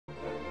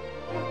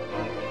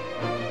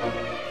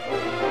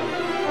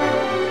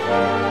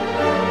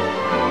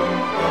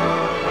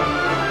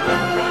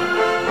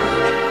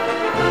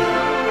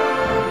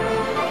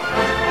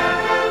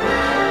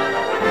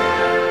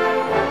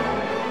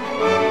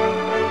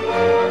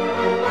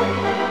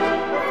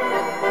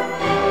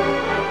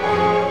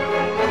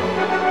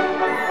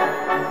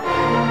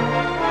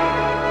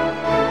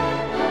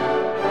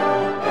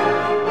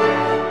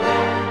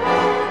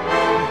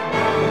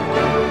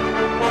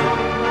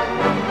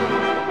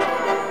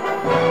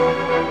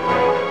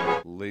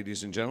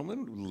ladies and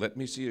gentlemen, let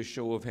me see a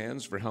show of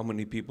hands for how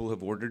many people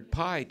have ordered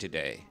pie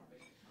today.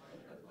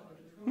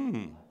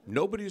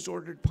 Nobody's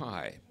ordered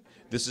pie.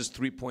 This is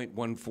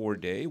 3.14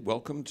 day.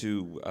 Welcome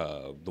to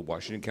the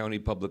Washington County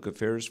Public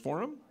Affairs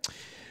Forum.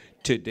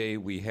 Today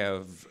we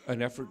have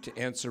an effort to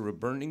answer a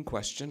burning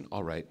question.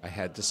 All right, I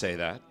had to say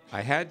that.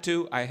 I had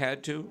to.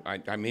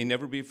 I may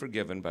never be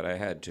forgiven, but I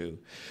had to.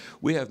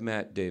 We have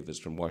Matt Davis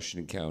from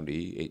Washington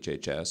County,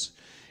 HHS,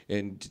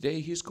 and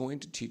today he's going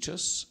to teach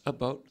us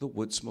about the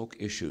wood smoke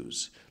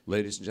issues.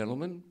 Ladies and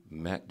gentlemen,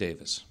 Matt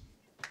Davis.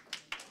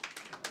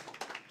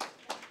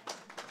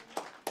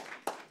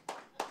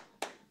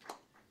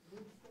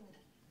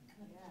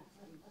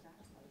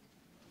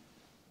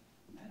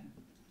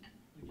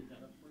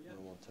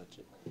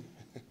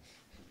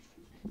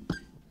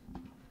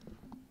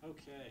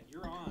 Okay,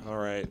 you're on. All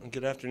right.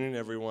 Good afternoon,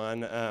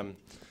 everyone.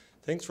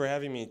 Thanks for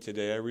having me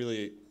today. I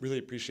really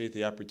appreciate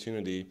the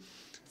opportunity.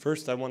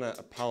 First, I want to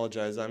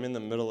apologize. I'm in the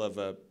middle of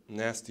a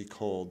nasty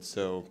cold,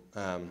 so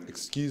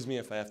excuse me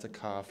if I have to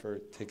cough or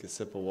take a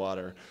sip of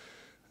water.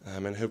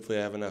 And hopefully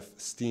I have enough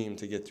steam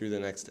to get through the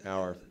next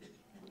hour.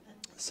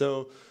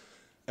 So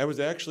I was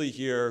actually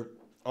here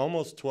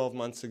almost 12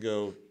 months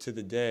ago to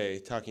the day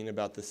talking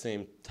about the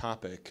same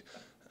topic.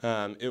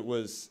 It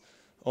was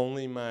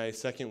only my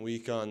second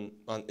week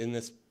in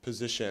this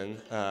position,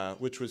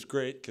 which was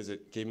great because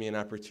it gave me an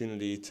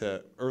opportunity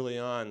to early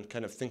on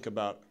kind of think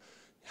about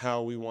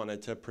how we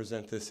wanted to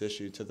present this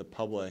issue to the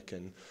public.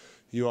 And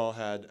you all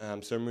had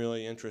some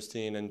really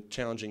interesting and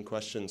challenging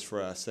questions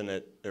for us, and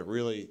it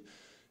really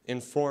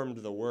informed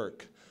the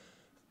work.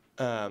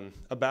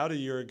 About a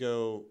year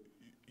ago,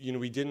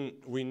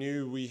 we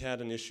knew we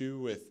had an issue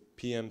with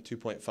PM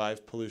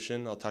 2.5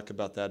 pollution. I'll talk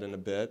about that in a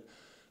bit.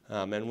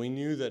 And we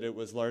knew that it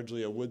was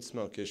largely a wood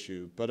smoke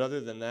issue. But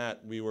other than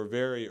that, we were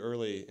very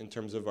early in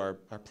terms of our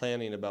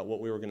planning about what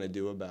we were going to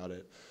do about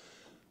it.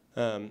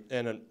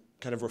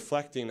 Kind of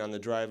reflecting on the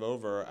drive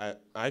over,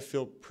 I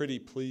feel pretty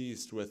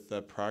pleased with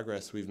the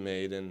progress we've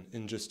made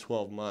in just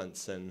 12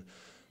 months. And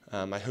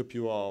I hope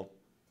you all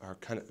are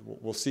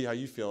we'll see how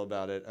you feel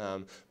about it.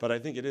 But I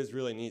think it is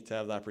really neat to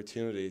have the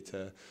opportunity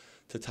to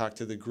talk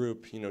to the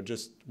group,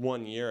 just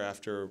 1 year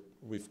after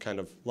we've kind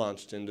of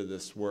launched into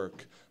this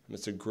work.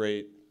 It's a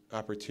great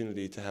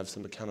opportunity to have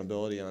some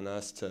accountability on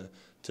us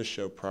to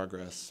show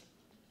progress.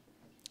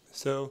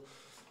 So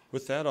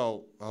with that,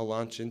 I'll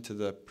launch into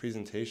the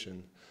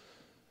presentation.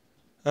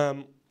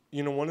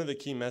 One of the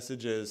key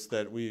messages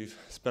that we've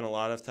spent a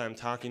lot of time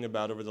talking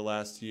about over the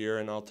last year,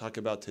 and I'll talk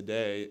about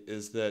today,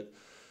 is that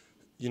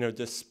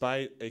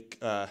despite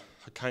a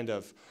kind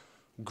of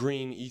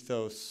green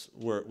ethos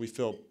we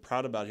feel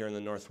proud about here in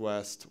the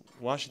Northwest,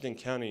 Washington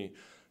County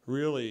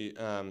really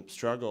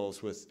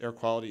struggles with air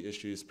quality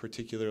issues,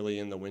 particularly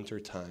in the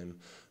wintertime.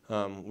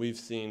 We've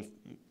seen,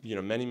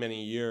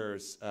 many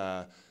years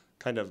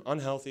kind of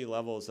unhealthy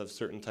levels of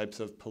certain types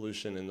of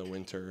pollution in the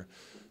winter,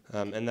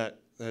 and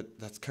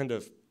that's kind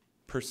of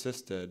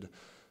persisted.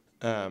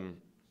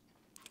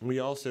 We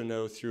also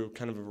know through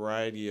kind of a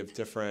variety of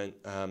different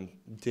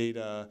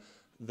data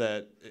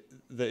that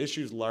the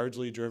issue is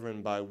largely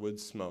driven by wood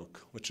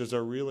smoke, which is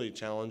a really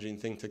challenging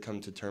thing to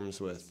come to terms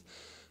with.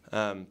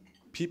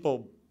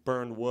 People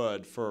burn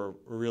wood for a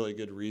really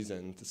good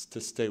reason,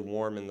 to stay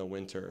warm in the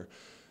winter.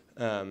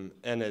 And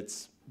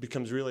it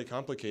becomes really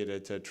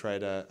complicated to try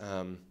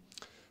to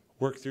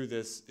work through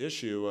this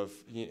issue of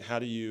how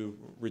do you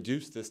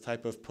reduce this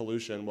type of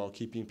pollution while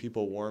keeping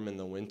people warm in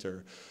the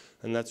winter.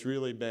 And that's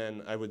really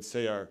been, I would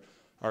say,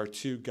 our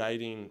two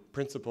guiding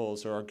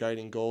principles or our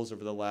guiding goals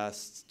over the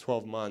last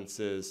 12 months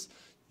is,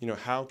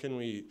 how can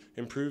we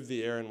improve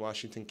the air in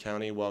Washington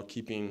County while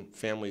keeping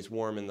families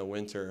warm in the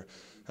winter?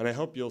 And I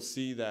hope you'll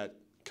see that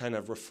kind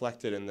of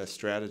reflected in the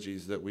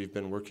strategies that we've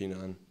been working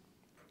on.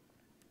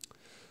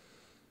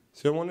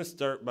 So I want to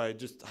start by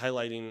just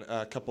highlighting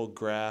a couple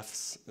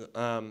graphs.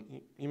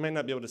 You might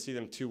not be able to see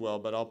them too well,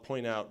 but I'll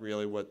point out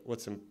really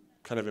what's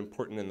kind of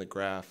important in the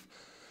graph.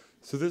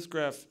 So this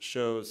graph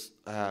shows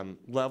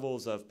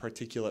levels of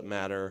particulate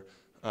matter,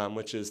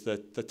 which is the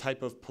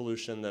type of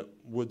pollution that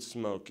wood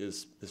smoke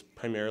is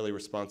primarily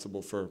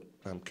responsible for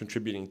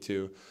contributing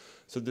to.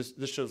 So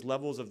this shows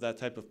levels of that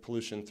type of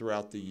pollution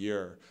throughout the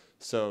year.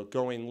 So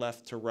going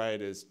left to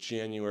right is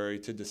January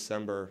to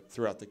December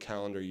throughout the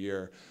calendar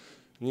year.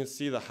 And you'll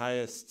see the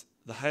highest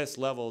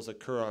levels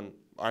occur on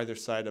either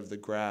side of the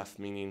graph,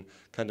 meaning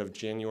kind of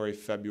January,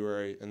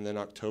 February, and then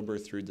October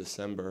through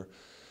December.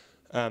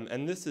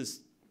 And this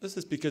is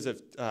because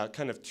of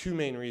kind of two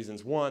main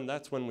reasons. One,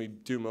 that's when we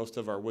do most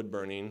of our wood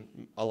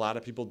burning. A lot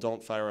of people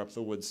don't fire up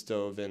the wood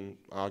stove in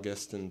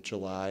August and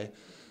July.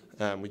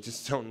 We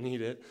just don't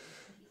need it.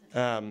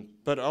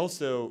 But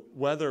also,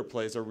 weather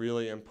plays a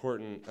really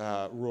important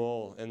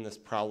role in this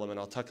problem, and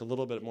I'll talk a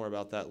little bit more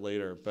about that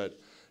later. But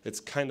it's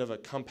kind of a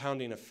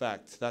compounding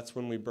effect. That's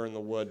when we burn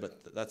the wood,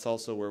 but that's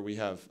also where we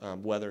have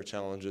weather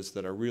challenges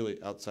that are really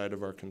outside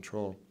of our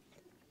control.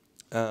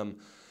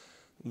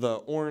 The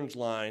orange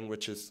line,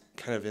 which is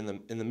kind of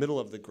in the middle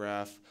of the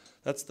graph,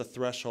 that's the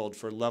threshold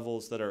for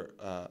levels that are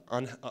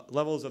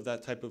levels of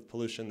that type of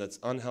pollution that's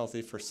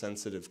unhealthy for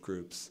sensitive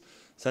groups.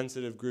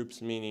 Sensitive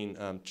groups meaning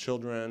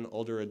children,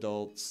 older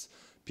adults,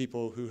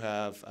 people who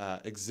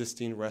have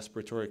existing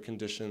respiratory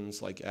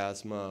conditions like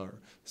asthma or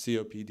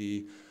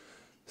COPD.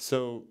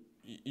 So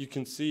you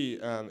can see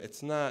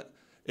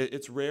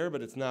it's rare,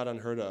 but it's not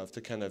unheard of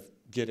to kind of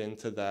get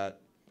into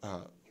that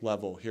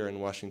level here in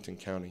Washington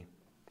County.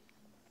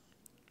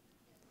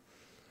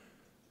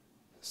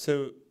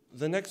 So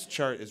the next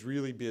chart is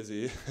really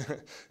busy,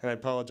 and I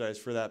apologize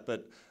for that.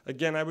 But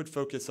again, I would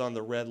focus on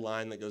the red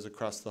line that goes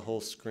across the whole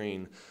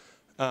screen.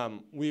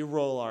 We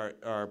roll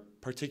our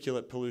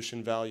particulate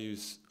pollution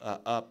values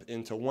up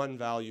into one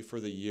value for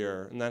the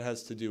year, and that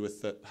has to do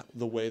with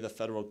the way the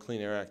Federal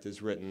Clean Air Act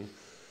is written.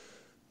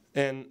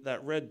 And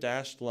that red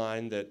dashed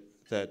line that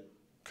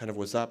kind of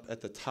was up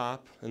at the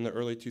top in the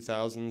early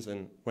 2000s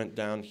and went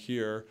down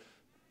here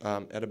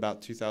at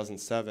about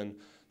 2007,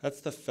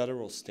 that's the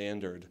federal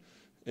standard.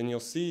 And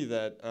you'll see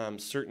that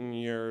certain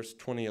years,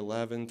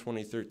 2011,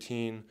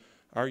 2013,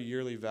 our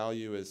yearly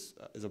value is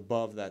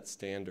above that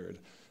standard.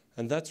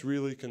 And that's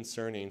really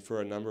concerning for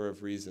a number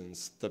of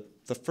reasons.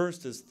 The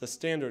first is the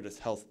standard is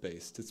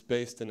health-based. It's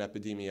based in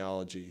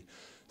epidemiology.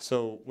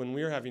 So when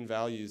we're having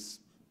values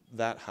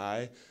that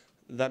high,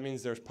 that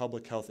means there's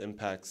public health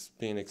impacts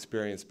being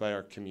experienced by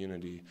our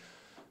community.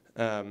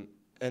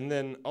 And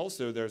then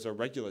also there's a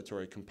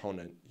regulatory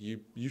component.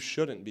 You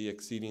shouldn't be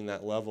exceeding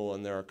that level,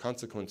 and there are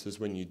consequences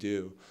when you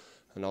do.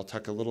 And I'll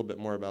talk a little bit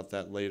more about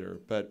that later.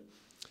 But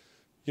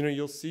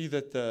you'll see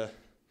that the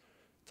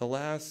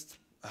last,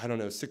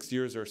 6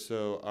 years or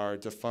so are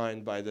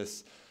defined by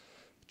this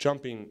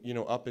jumping,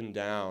 up and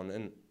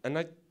down. And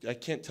I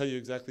can't tell you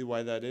exactly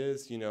why that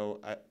is.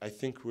 I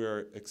think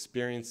we're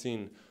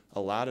experiencing a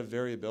lot of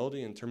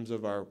variability in terms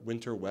of our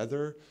winter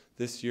weather.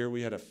 This year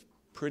we had a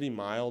pretty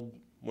mild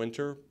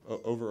winter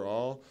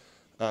overall.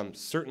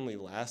 Certainly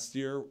last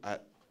year,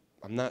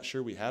 I'm not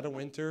sure we had a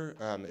winter.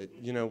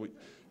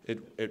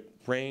 It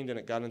rained and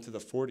it got into the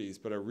 40s,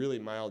 but a really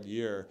mild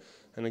year.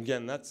 And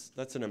again,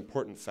 that's an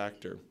important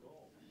factor.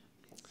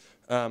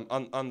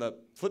 On the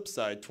flip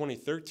side,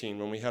 2013,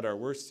 when we had our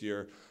worst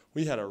year,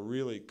 we had a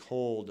really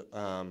cold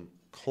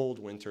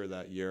winter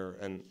that year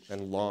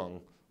and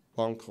long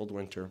cold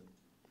winter.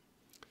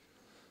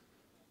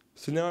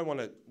 So now I want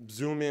to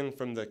zoom in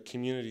from the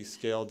community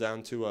scale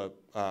down to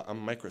a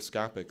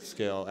microscopic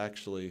scale,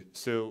 actually.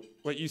 So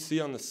what you see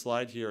on the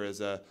slide here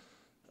is a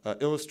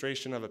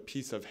illustration of a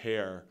piece of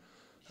hair,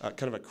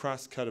 kind of a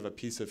cross-cut of a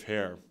piece of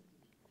hair.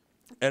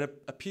 And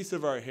a piece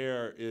of our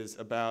hair is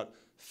about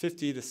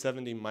 50 to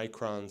 70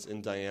 microns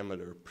in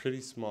diameter,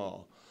 pretty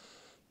small.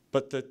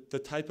 But the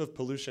type of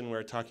pollution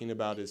we're talking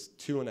about is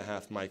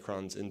 2.5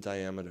 microns in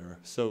diameter.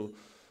 So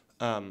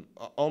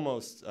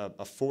almost a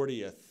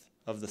 40th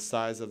of the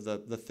size of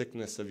the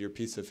thickness of your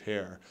piece of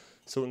hair.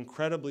 So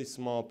incredibly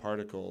small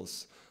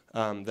particles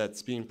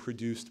that's being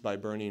produced by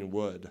burning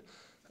wood.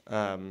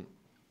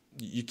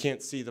 You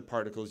can't see the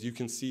particles. You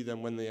can see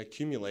them when they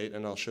accumulate,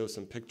 and I'll show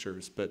some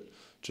pictures. But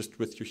just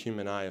with your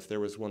human eye, if there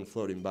was one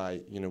floating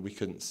by, we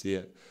couldn't see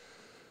it.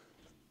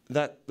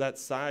 That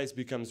size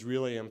becomes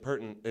really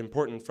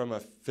important from a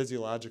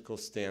physiological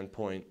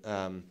standpoint.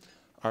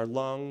 Our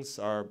lungs,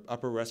 our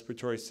upper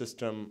respiratory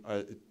system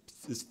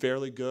is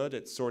fairly good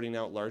at sorting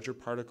out larger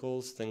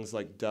particles, things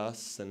like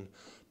dust and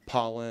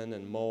pollen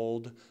and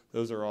mold.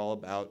 Those are all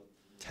about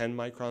 10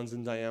 microns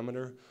in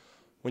diameter.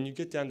 When you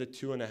get down to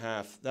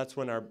 2.5, that's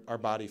when our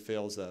body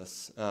fails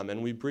us.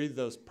 And we breathe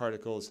those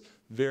particles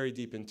very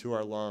deep into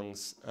our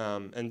lungs.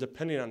 And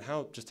depending on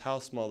how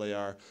small they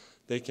are,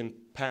 they can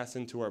pass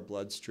into our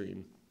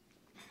bloodstream.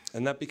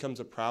 And that becomes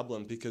a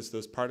problem because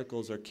those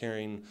particles are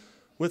carrying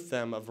with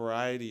them a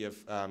variety of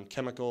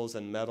chemicals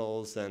and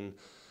metals and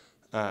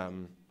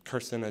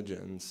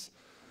carcinogens.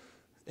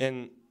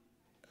 And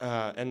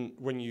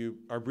when you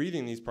are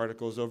breathing these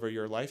particles over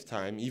your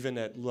lifetime, even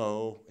at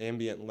low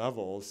ambient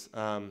levels,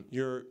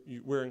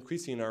 we're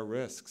increasing our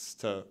risks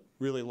to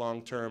really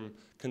long-term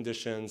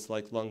conditions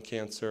like lung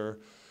cancer.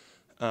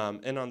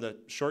 And on the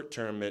short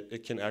term,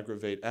 it can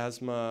aggravate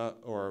asthma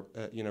or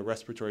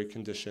respiratory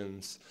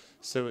conditions.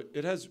 So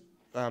it has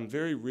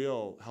very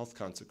real health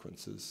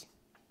consequences.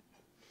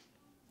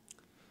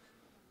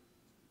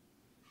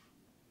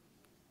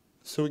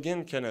 So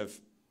again, kind of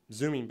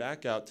zooming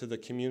back out to the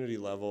community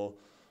level,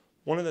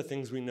 one of the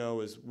things we know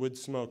is wood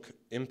smoke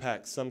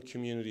impacts some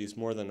communities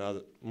more than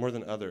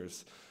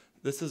others.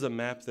 This is a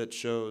map that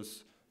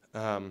shows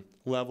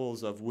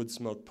levels of wood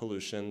smoke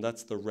pollution.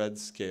 That's the red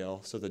scale.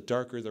 So the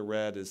darker the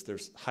red is,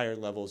 there's higher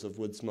levels of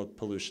wood smoke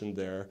pollution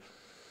there.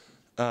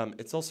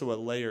 It's also a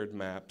layered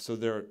map. So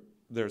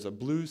there's a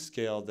blue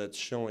scale that's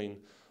showing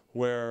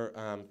where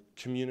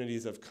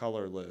communities of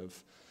color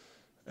live.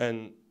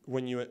 And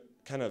when you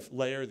kind of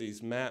layer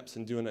these maps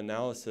and do an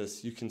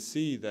analysis, you can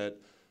see that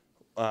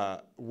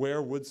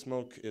where wood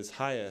smoke is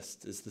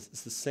highest is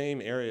the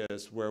same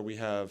areas where we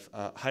have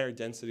higher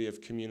density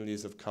of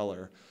communities of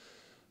color.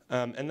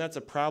 And that's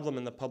a problem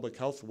in the public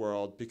health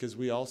world because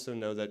we also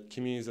know that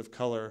communities of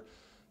color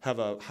have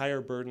a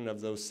higher burden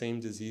of those same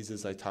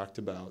diseases I talked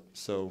about.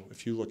 So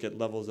if you look at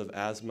levels of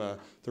asthma,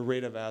 the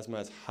rate of asthma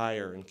is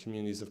higher in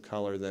communities of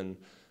color than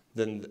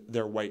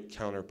their white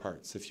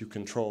counterparts. If you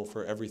control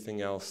for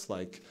everything else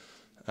like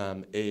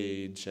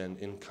age and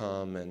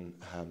income and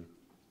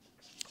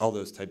all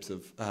those types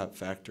of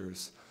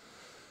factors.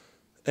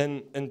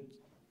 And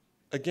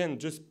again,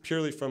 just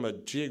purely from a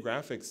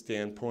geographic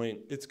standpoint,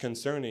 it's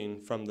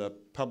concerning from the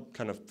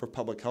for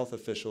public health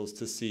officials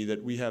to see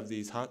that we have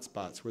these hot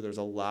spots where there's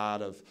a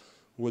lot of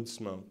wood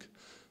smoke.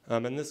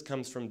 And this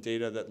comes from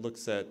data that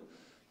looks at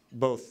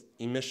both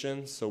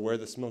emissions, so where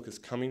the smoke is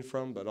coming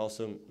from, but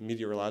also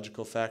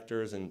meteorological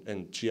factors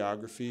and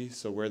geography,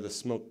 so where the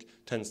smoke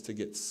tends to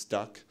get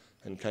stuck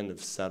and kind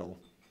of settle.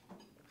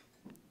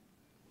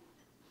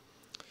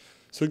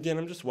 So again,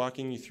 I'm just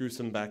walking you through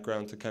some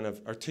background to kind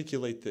of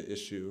articulate the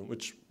issue,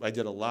 which I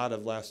did a lot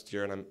of last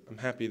year, and I'm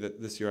happy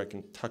that this year I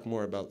can talk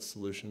more about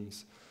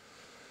solutions.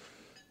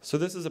 So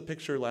this is a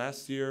picture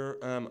last year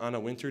on a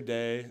winter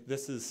day.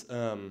 This is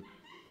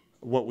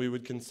what we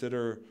would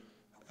consider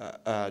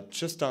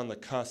just on the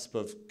cusp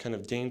of kind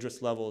of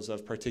dangerous levels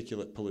of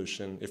particulate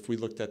pollution if we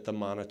looked at the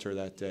monitor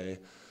that day.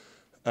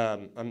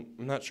 I'm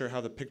not sure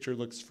how the picture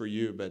looks for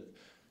you, but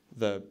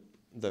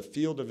the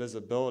field of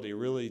visibility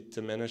really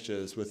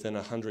diminishes within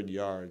 100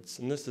 yards.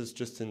 And this is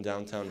just in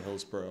downtown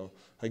Hillsborough.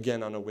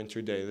 Again, on a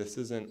winter day, this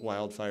isn't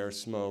wildfire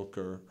smoke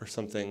or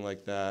something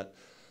like that.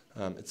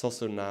 It's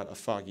also not a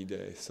foggy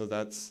day. So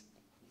that's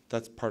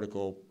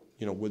particle,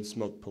 wood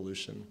smoke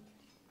pollution.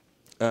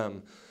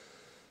 And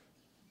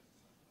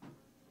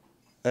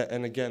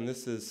again,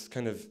 this is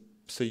kind of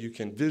so you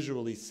can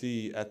visually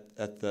see at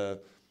the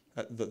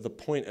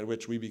point at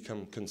which we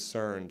become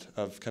concerned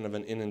of kind of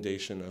an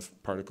inundation of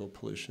particle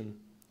pollution.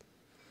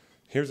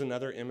 Here's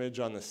another image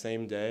on the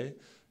same day.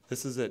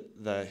 This is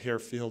at the Hare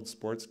Field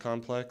Sports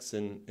Complex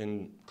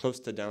in close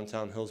to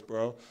downtown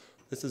Hillsborough.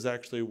 This is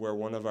actually where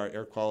one of our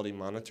air quality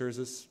monitors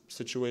is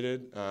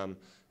situated,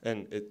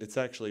 and it's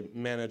actually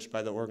managed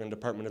by the Oregon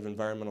Department of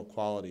Environmental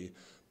Quality.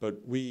 But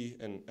we,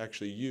 and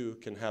actually you,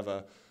 can have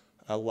a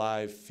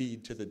live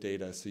feed to the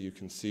data so you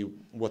can see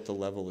what the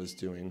level is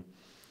doing.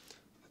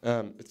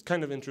 It's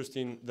kind of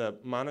interesting. The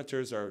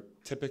monitors are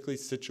typically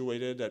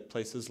situated at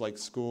places like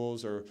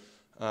schools or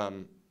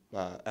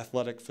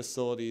athletic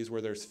facilities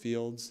where there's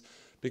fields,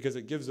 because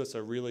it gives us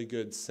a really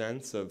good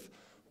sense of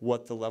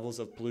what the levels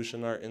of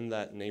pollution are in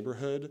that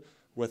neighborhood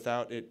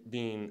without it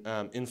being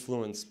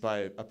influenced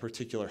by a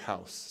particular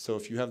house. So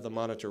if you have the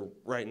monitor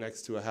right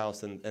next to a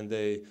house and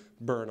they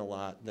burn a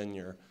lot, then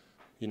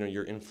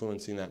you're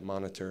influencing that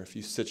monitor. If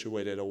you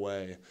situate it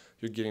away,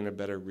 you're getting a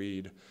better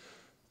read.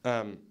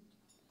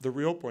 The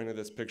real point of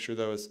this picture,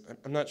 though, is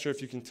I'm not sure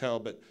if you can tell,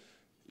 but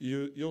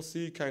you'll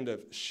see kind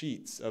of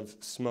sheets of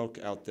smoke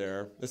out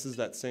there. This is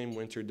that same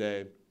winter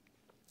day.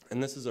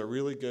 And this is a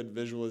really good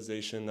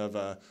visualization of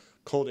a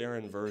cold air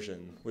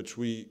inversion, which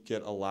we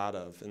get a lot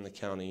of in the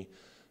county.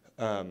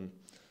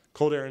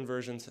 Cold air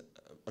inversions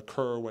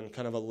occur when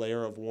kind of a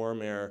layer of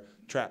warm air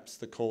traps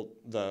the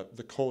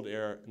cold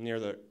air near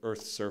the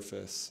Earth's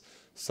surface.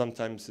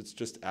 Sometimes it's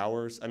just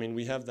hours. I mean,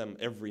 we have them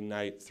every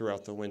night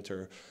throughout the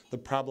winter. The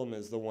problem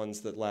is the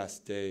ones that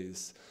last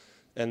days.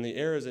 And the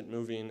air isn't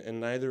moving, and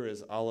neither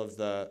is all of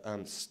the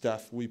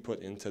stuff we put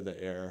into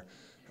the air.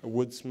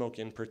 Wood smoke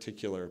in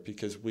particular,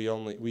 because we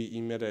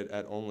emit it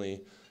at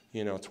only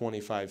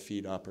 25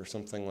 feet up or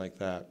something like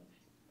that.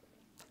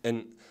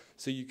 And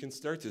so you can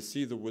start to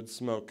see the wood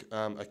smoke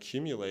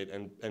accumulate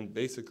and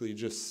basically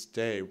just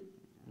stay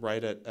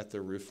right at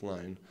the roof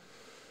line.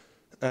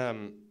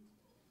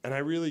 And I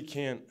really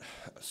can't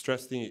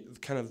stress the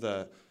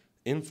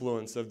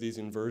influence of these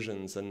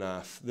inversions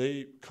enough.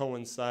 They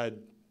coincide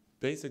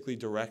basically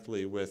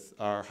directly with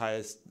our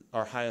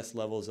highest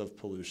levels of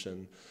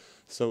pollution.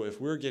 So if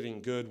we're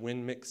getting good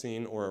wind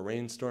mixing or a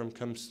rainstorm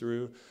comes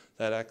through,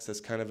 that acts as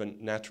kind of a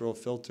natural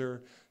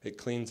filter. It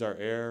cleans our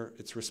air.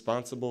 It's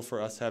responsible for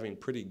us having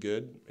pretty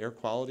good air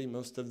quality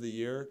most of the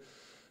year.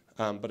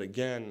 But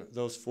again,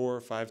 those 4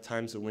 or 5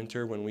 times a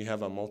winter when we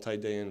have a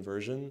multi-day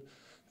inversion,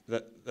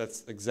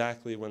 that's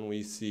exactly when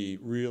we see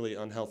really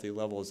unhealthy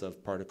levels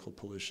of particle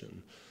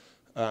pollution.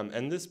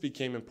 And this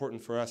became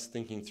important for us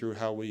thinking through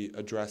how we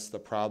address the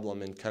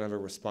problem in kind of a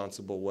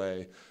responsible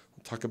way.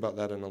 We'll talk about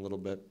that in a little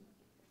bit.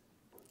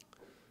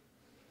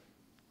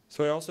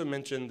 So I also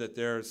mentioned that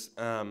there's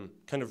kind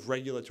of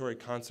regulatory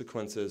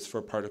consequences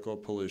for particle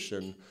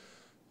pollution.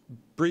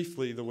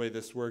 Briefly, the way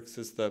this works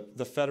is the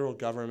federal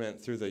government,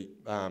 through the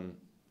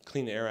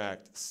Clean Air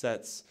Act,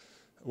 sets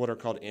what are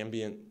called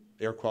ambient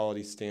air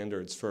quality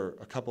standards for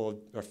a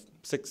couple of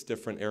 6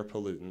 different air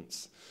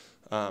pollutants.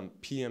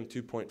 PM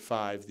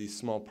 2.5, these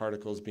small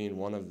particles being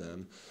one of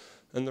them.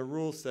 And the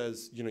rule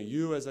says,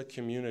 you as a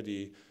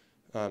community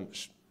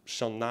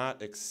shall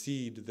not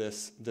exceed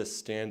this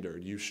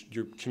standard.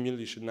 Your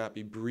community should not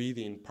be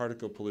breathing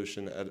particle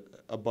pollution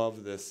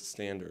above this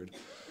standard.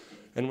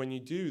 And when you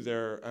do,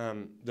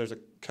 there's a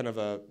kind of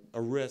a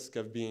risk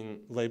of being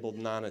labeled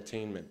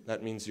non-attainment.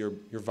 That means you're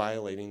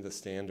violating the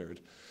standard.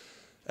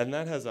 And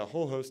that has a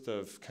whole host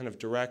of kind of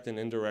direct and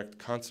indirect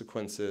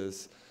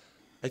consequences.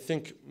 I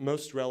think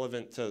most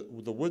relevant to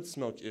the wood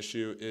smoke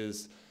issue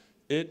is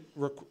it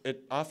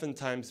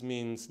oftentimes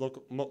means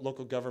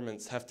local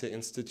governments have to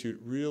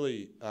institute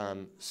really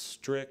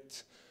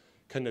strict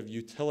kind of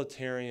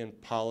utilitarian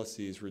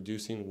policies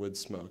reducing wood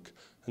smoke.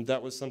 And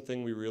that was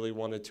something we really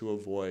wanted to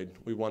avoid.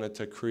 We wanted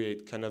to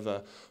create kind of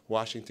a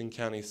Washington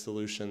County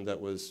solution that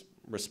was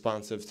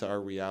responsive to our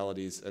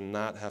realities and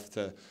not have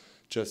to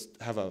just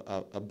have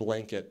a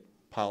blanket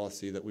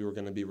policy that we were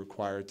going to be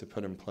required to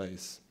put in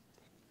place.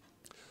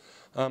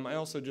 I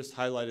also just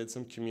highlighted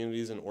some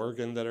communities in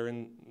Oregon that are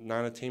in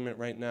non-attainment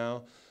right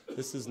now.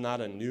 This is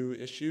not a new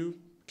issue.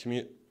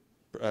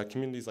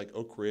 Communities like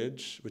Oak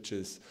Ridge, which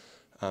is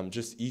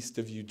just east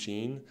of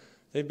Eugene,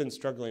 they've been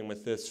struggling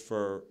with this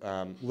for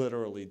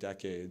literally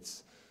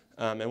decades.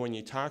 And when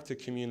you talk to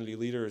community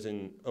leaders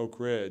in Oak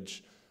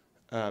Ridge,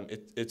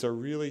 it's a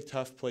really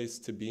tough place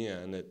to be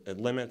in. It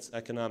limits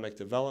economic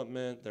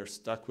development. They're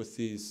stuck with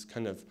these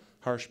kind of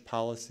harsh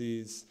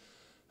policies.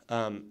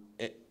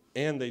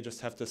 And they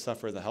just have to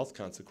suffer the health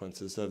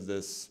consequences of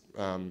this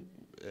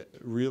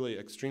really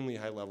extremely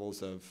high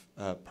levels of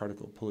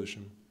particle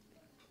pollution.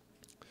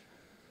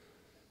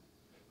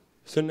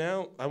 So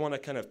now I want to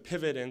kind of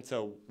pivot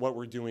into what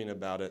we're doing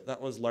about it.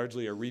 That was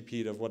largely a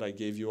repeat of what I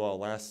gave you all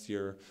last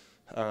year.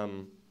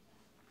 And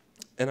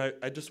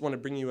I just want to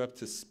bring you up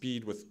to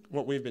speed with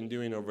what we've been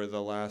doing over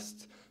the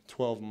last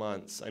 12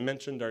 months. I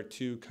mentioned our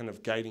two kind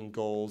of guiding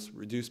goals: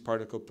 reduce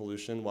particle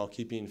pollution while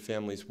keeping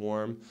families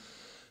warm.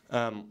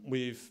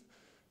 We've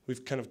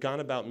kind of gone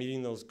about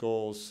meeting those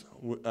goals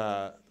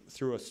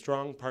through a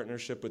strong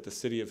partnership with the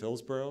city of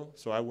Hillsborough.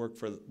 So I work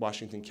for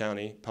Washington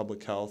County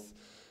Public Health.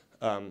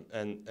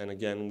 And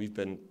again, we've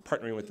been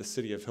partnering with the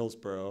city of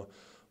Hillsborough.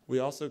 We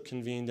also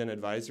convened an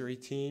advisory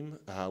team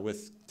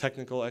with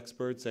technical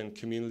experts and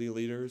community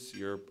leaders.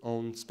 Your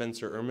own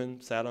Spencer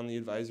Ehrman sat on the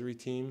advisory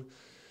team.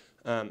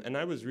 And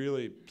I was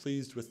really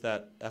pleased with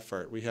that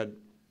effort. We had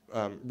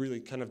really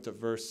kind of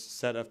diverse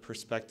set of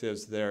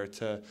perspectives there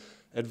to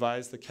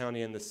advise the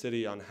county and the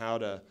city on how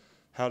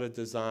to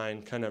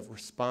design kind of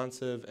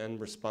responsive and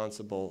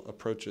responsible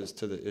approaches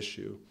to the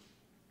issue.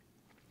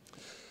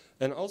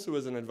 And also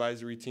as an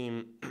advisory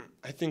team,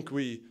 I think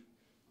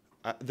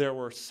there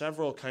were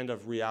several kind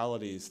of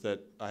realities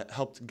that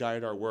helped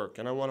guide our work,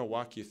 and I want to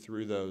walk you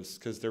through those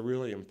because they're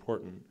really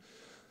important.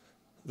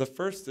 The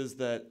first is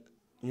that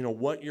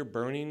what you're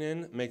burning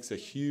in makes a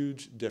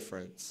huge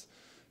difference.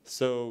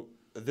 So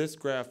this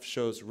graph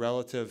shows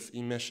relative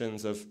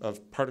emissions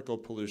of particle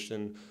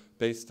pollution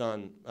based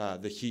on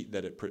the heat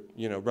that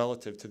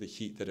relative to the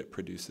heat that it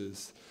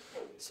produces.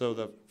 So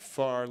the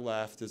far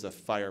left is a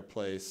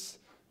fireplace,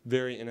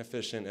 very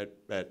inefficient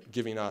at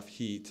giving off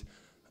heat,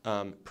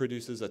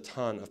 produces a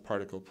ton of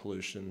particle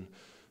pollution.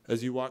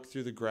 As you walk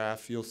through the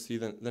graph, you'll see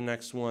that the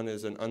next one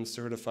is an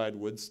uncertified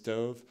wood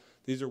stove.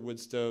 These are wood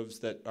stoves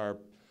that are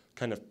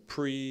kind of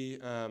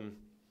pre-late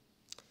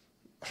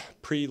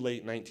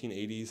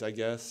 1980s, I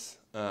guess,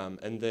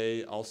 and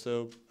they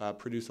also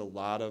produce a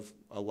lot of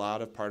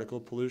particle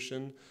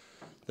pollution.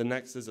 The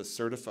next is a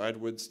certified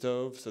wood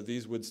stove. So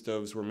these wood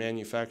stoves were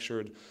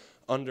manufactured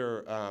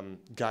under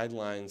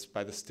guidelines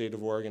by the state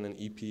of Oregon and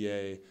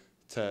EPA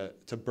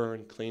to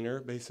burn cleaner,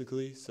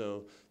 basically.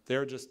 So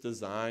they're just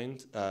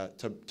designed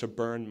to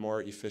burn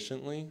more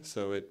efficiently,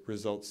 so it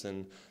results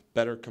in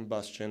better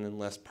combustion and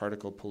less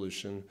particle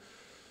pollution.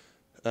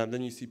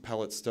 Then you see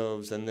pellet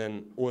stoves, and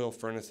then oil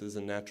furnaces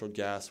and natural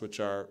gas, which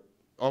are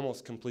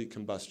almost complete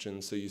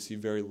combustion, so you see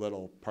very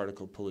little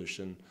particle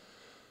pollution.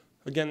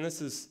 Again,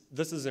 this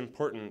is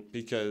important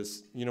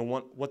because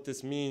what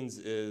this means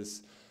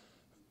is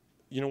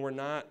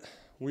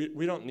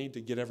we don't need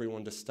to get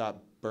everyone to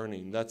stop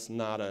burning. That's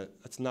not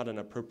an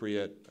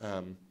appropriate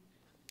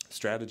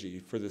strategy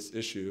for this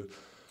issue.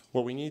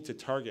 What we need to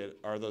target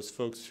are those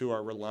folks who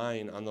are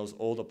relying on those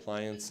old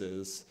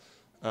appliances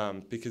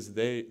because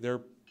they're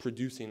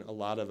producing a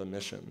lot of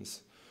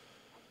emissions.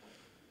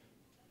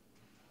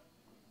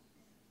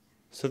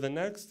 So the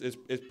next is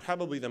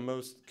probably the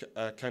most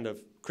kind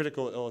of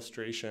critical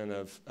illustration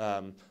of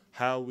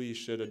how we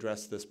should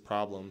address this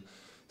problem.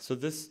 So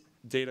this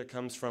data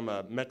comes from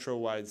a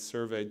metro-wide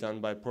survey done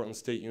by Portland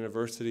State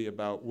University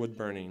about wood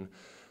burning.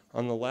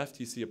 On the left,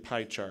 you see a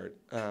pie chart.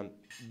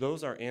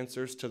 Those are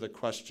answers to the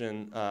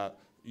question,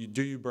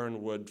 do you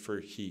burn wood for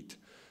heat?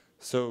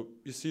 So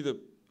you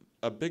see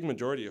a big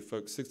majority of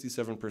folks,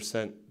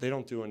 67%, they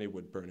don't do any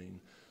wood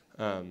burning.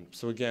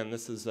 So again,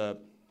 this is a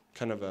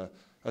kind of a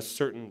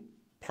certain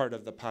part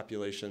of the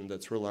population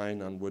that's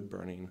relying on wood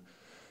burning.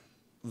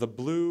 The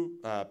blue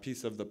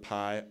piece of the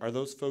pie are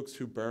those folks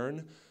who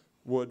burn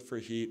wood for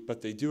heat,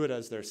 but they do it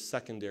as their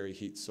secondary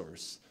heat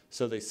source.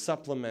 So they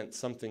supplement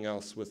something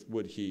else with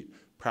wood heat,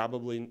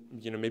 probably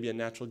maybe a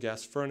natural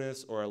gas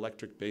furnace or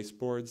electric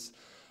baseboards.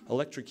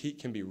 Electric heat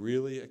can be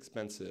really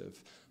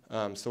expensive.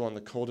 So on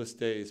the coldest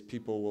days,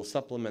 people will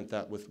supplement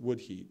that with wood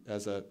heat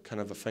as a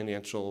kind of a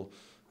financial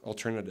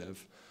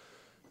alternative.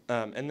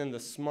 And then the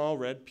small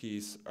red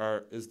piece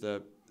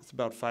it's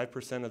about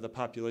 5% of the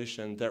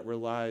population that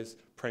relies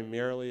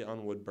primarily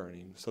on wood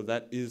burning. So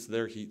that is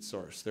their heat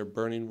source. They're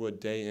burning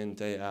wood day in,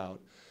 day out.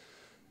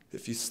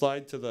 If you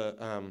slide to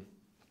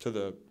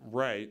the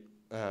right,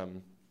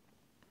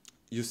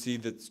 you see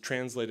that's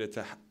translated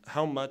to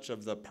how much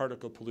of the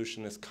particle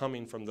pollution is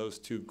coming from those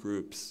two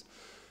groups.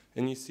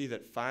 And you see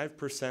that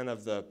 5%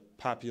 of the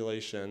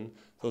population,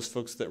 those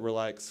folks that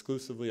rely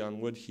exclusively on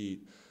wood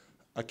heat,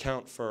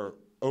 account for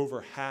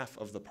over half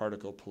of the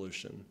particle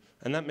pollution.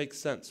 And that makes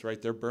sense, right?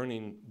 They're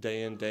burning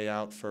day in, day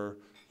out for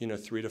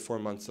 3 to 4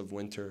 months of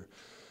winter.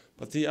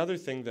 But the other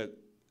thing that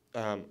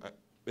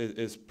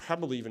is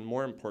probably even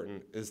more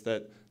important is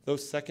that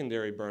those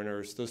secondary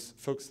burners, those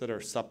folks that are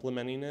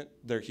supplementing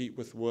their heat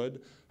with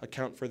wood,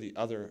 account for the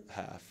other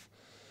half.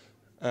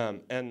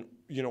 And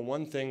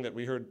one thing that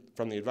we heard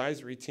from the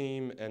advisory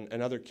team and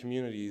other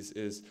communities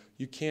is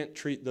you can't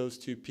treat those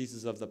two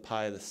pieces of the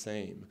pie the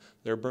same.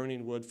 They're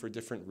burning wood for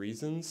different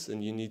reasons,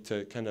 and you need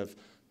to kind of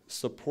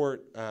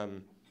support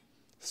them,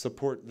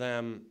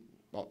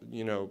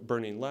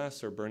 burning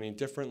less or burning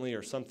differently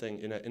or something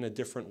in a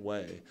different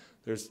way.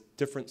 There's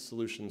different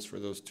solutions for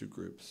those two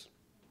groups.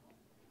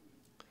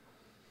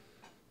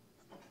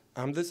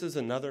 This is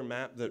another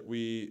map that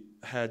we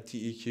had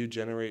TEQ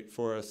generate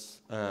for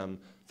us.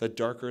 The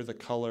darker the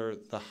color,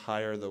 the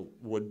higher the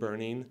wood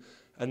burning.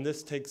 And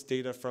this takes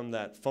data from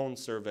that phone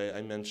survey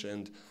I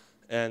mentioned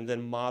and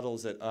then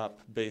models it up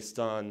based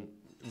on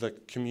the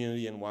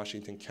community in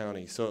Washington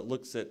County. So it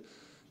looks at,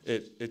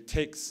 it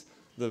takes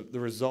the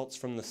results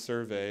from the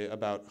survey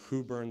about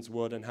who burns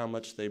wood and how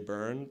much they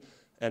burn,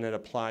 and it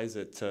applies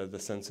it to the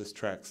census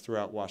tracts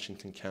throughout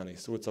Washington County.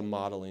 So it's a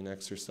modeling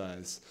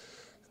exercise.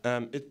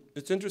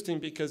 It's interesting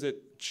because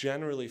it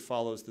generally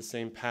follows the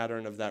same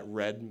pattern of that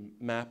red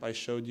map I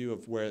showed you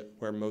of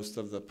where most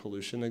of the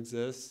pollution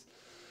exists.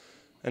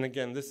 And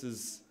again, this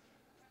is,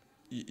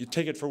 you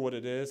take it for what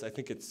it is. I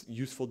think it's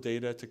useful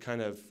data to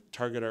kind of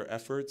target our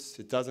efforts.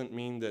 It doesn't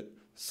mean that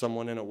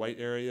someone in a white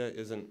area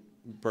isn't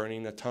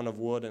burning a ton of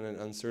wood in an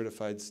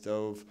uncertified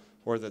stove,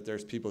 or that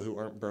there's people who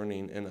aren't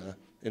burning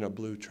in a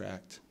blue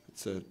tract.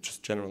 It's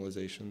just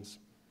generalizations.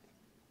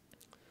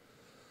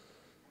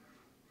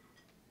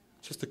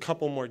 Just a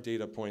couple more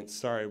data points.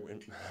 Sorry,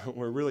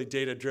 we're really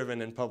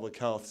data-driven in public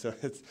health, so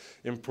it's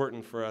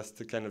important for us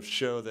to kind of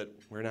show that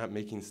we're not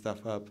making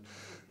stuff up.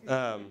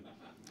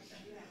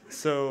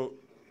 So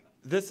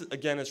this,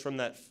 again, is from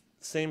that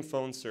same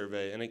phone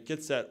survey, and it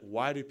gets at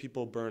why do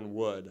people burn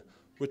wood,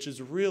 which is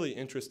a really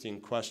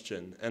interesting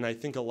question. And I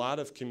think a lot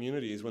of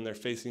communities, when they're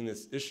facing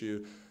this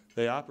issue,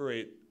 they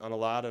operate on a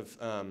lot of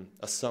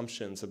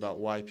assumptions about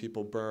why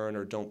people burn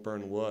or don't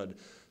burn wood.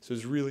 So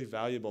it's really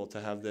valuable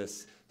to have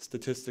this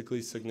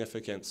statistically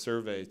significant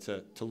survey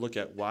to look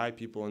at why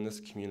people in this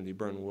community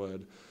burn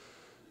wood.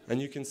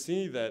 And you can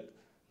see that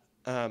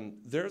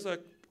there's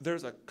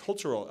a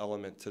cultural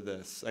element to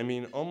this. I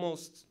mean,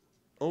 almost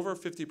over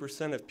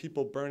 50% of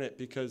people burn it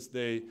because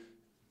they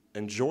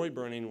enjoy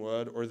burning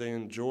wood or they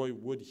enjoy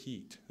wood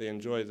heat. They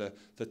enjoy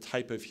the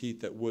type of heat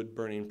that wood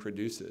burning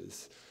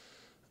produces.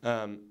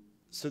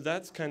 So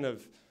that's kind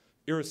of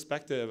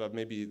irrespective of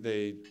maybe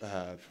they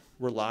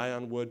rely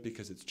on wood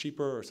because it's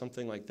cheaper or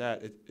something like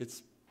that.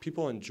 It's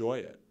people enjoy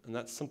it, and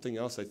that's something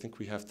else I think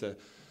we have to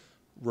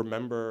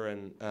remember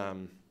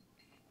and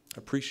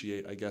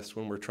appreciate, I guess,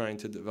 when we're trying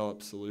to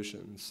develop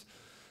solutions.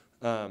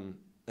 And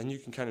you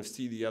can kind of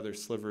see the other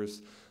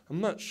slivers.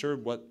 I'm not sure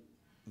what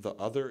the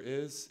other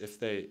is,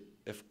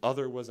 if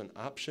other was an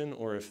option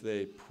or if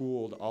they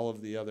pooled all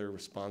of the other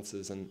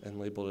responses and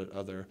labeled it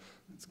other.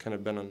 It's kind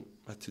of been on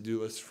a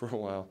to-do list for a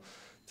while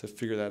to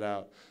figure that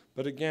out.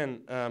 But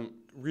again,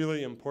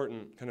 really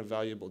important, kind of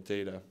valuable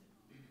data.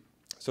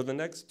 So the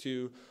next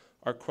two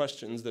are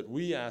questions that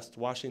we asked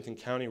Washington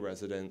County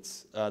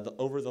residents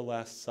over the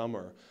last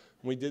summer.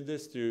 We did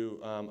this through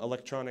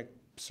electronic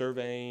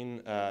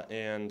surveying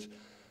and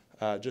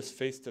just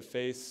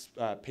face-to-face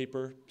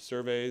paper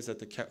surveys at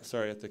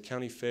the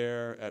county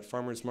fair, at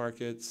farmers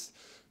markets,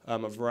 a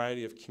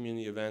variety of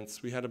community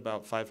events. We had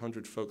about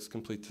 500 folks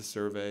complete the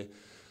survey.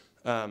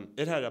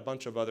 It had a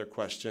bunch of other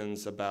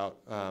questions about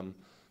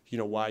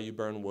why you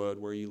burn wood,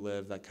 where you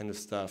live, that kind of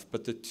stuff.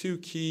 But the two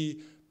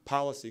key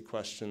policy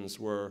questions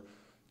were,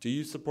 do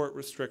you support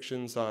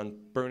restrictions on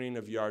burning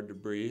of yard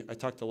debris? I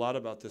talked a lot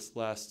about this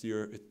last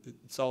year.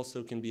 It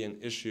also can be an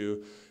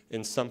issue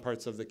in some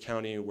parts of the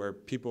county where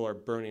people are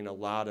burning a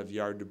lot of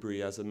yard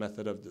debris as a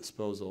method of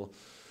disposal.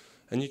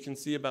 And you can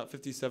see about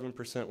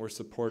 57% were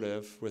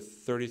supportive,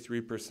 with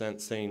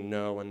 33% saying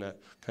no, and that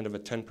kind of a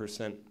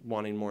 10%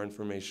 wanting more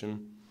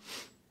information.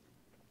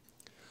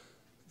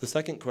 The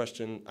second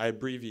question, I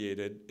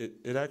abbreviated.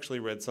 It actually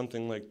read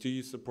something like, do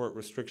you support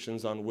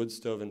restrictions on wood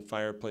stove and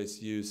fireplace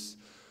use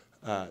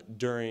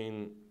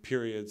during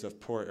periods of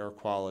poor air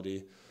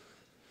quality?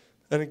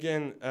 And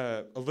again,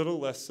 a little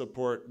less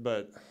support,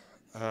 but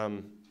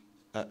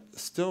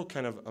still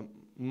kind of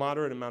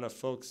moderate amount of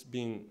folks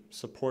being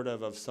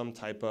supportive of some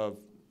type of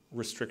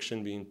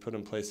restriction being put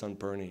in place on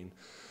burning.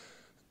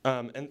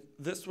 And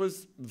this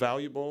was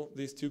valuable,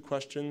 these two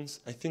questions.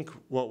 I think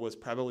what was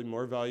probably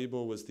more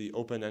valuable was the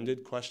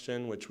open-ended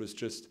question, which was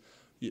just,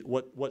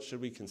 what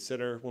should we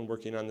consider when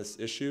working on this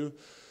issue?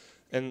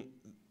 And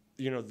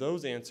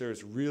those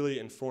answers really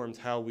informed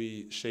how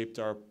we shaped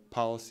our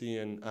policy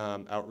and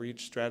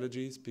outreach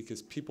strategies,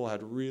 because people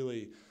had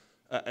really,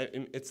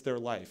 it's their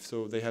life,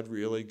 so they had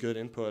really good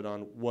input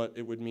on what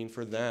it would mean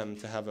for them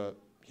to have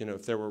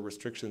if there were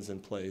restrictions in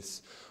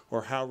place,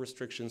 or how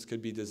restrictions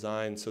could be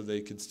designed so they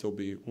could still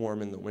be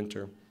warm in the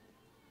winter.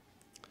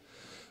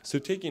 So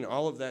taking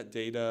all of that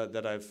data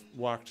that I've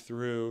walked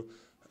through,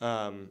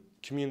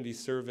 community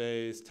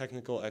surveys,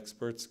 technical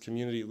experts,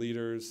 community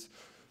leaders,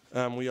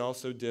 we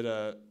also did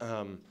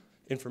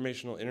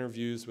informational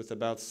interviews with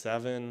about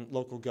 7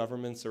 local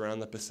governments around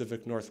the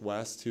Pacific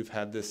Northwest who've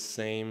had this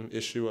same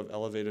issue of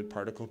elevated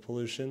particle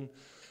pollution,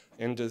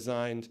 and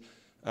designed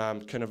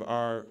kind of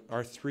our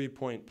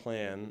 3-point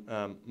plan.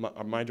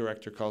 My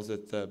director calls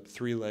it the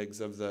 3 legs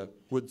of the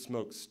wood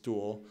smoke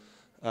stool.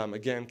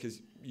 Again,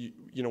 because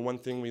one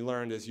thing we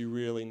learned is you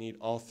really need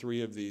all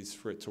 3 of these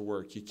for it to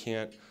work. You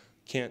can't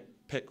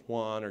pick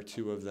 1 or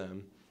 2 of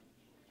them.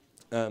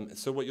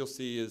 So what you'll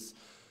see is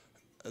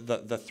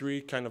the 3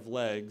 kind of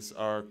legs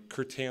are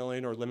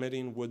curtailing or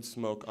limiting wood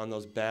smoke on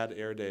those bad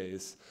air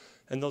days.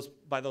 And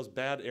by those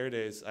bad air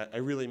days, I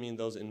really mean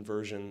those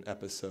inversion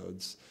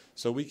episodes.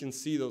 So we can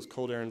see those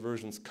cold air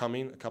inversions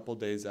coming a couple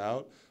days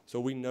out,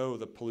 so we know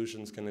the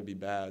pollution's going to be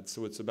bad.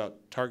 So it's about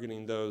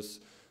targeting those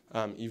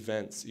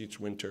events each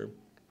winter.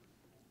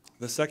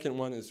 The second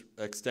one is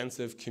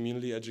extensive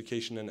community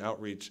education and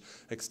outreach,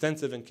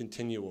 extensive and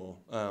continual,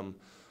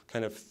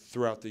 kind of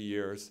throughout the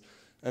years.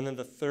 And then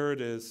the third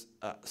is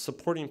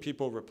supporting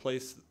people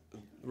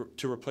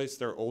to replace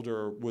their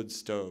older wood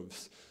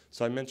stoves.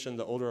 So I mentioned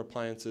the older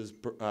appliances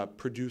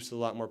produce a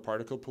lot more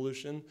particle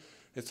pollution.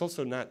 It's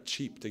also not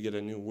cheap to get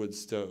a new wood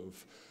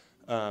stove.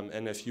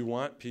 And if you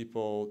want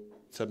people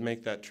to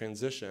make that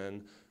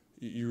transition,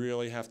 you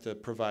really have to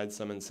provide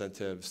some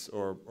incentives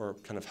or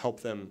kind of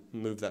help them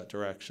move that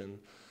direction.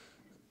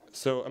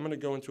 So I'm going to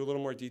go into a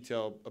little more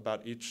detail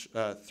about each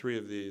 3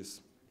 of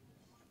these.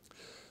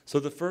 So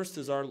the first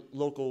is our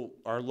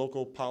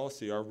local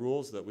policy, our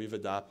rules that we've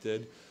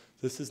adopted.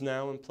 This is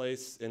now in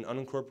place in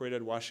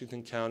unincorporated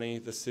Washington County,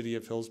 the city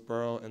of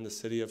Hillsborough, and the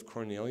city of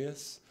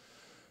Cornelius.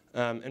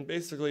 And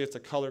basically, it's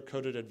a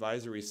color-coded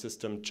advisory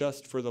system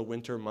just for the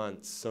winter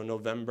months, so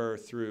November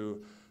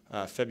through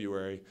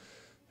February.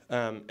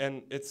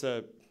 And it's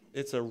a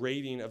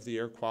rating of the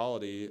air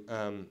quality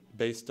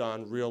based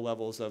on real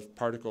levels of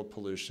particle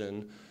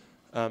pollution.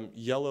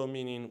 Yellow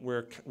meaning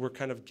we're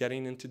kind of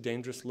getting into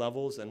dangerous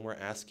levels, and we're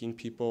asking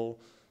people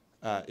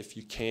if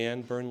you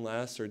can burn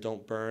less or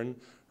don't burn.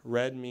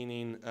 Red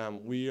meaning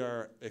we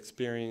are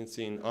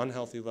experiencing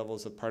unhealthy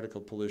levels of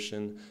particle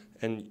pollution,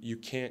 and you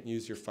can't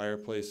use your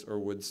fireplace or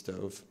wood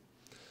stove.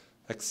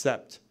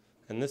 Except,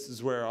 and this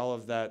is where all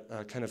of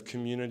that kind of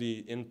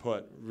community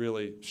input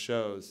really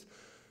shows,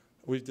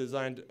 we've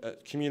designed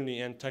community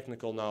and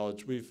technical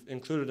knowledge. We've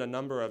included a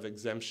number of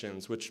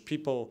exemptions, which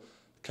people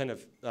kind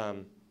of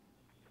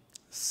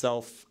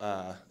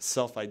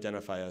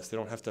self-identify us. They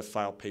don't have to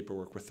file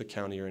paperwork with the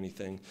county or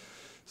anything.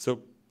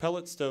 So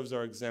pellet stoves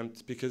are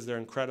exempt because they're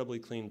incredibly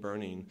clean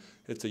burning.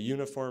 It's a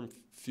uniform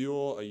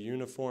fuel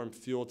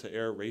to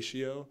air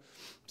ratio,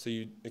 so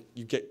you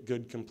get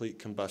good complete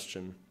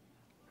combustion.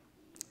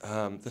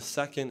 The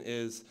second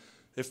is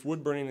if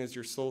wood burning is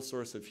your sole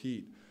source of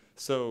heat.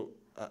 So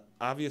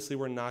obviously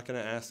we're not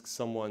going to ask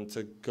someone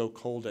to go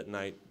cold at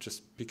night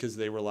just because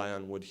they rely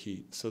on wood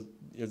heat. So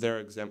they're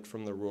exempt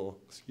from the rule.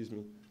 Excuse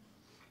me.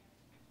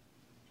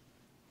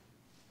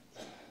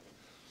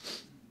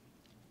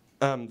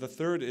 The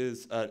third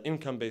is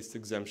income-based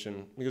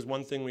exemption, because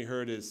one thing we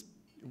heard is,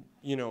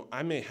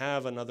 I may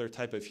have another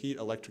type of heat,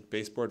 electric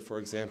baseboard, for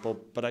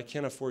example, but I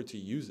can't afford to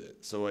use it.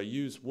 So I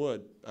use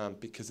wood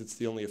because it's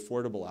the only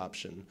affordable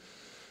option.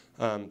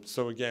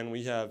 So again,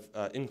 we have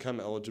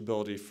income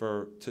eligibility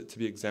to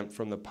be exempt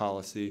from the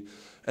policy,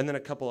 and then a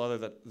couple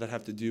other that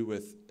have to do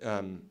with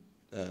kind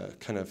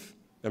of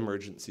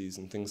emergencies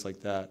and things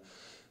like that.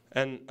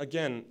 And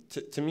again,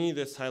 to me,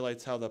 this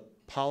highlights how the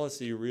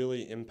policy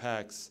really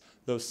impacts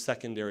those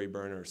secondary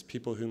burners,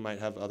 people who might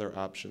have other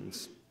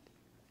options.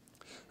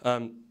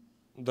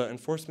 The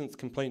enforcement's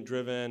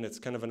complaint-driven. It's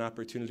kind of an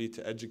opportunity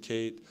to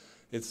educate.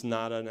 It's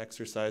not an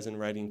exercise in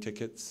writing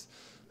tickets.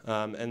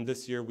 And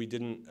this year we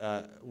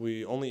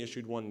only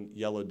issued 1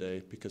 yellow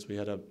day because we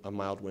had a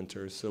mild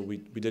winter, so we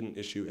didn't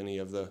issue any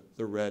of the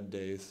red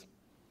days.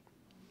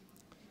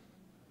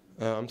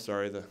 I'm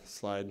sorry, the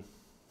slide.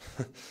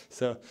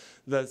 So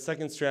the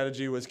second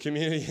strategy was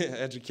community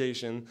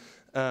education.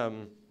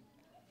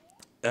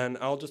 And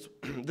I'll just,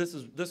 this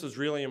is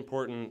really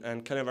important,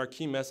 and kind of our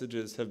key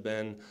messages have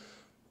been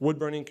wood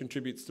burning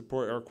contributes to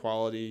poor air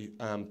quality.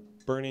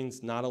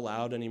 Burning's not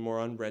allowed anymore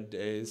on red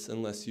days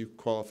unless you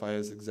qualify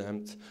as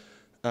exempt.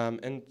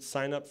 And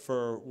sign up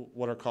for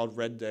what are called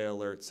Red Day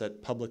alerts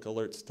at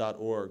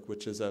publicalerts.org,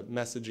 which is a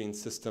messaging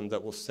system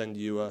that will send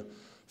you a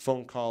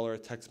phone call or a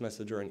text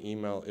message or an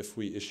email if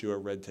we issue a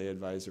Red Day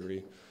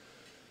advisory.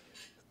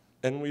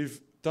 And we've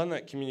done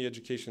that community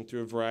education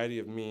through a variety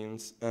of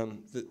means.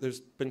 There's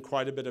been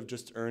quite a bit of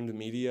just earned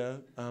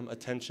media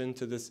attention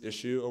to this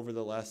issue over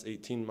the last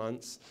 18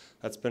 months.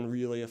 That's been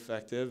really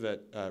effective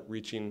at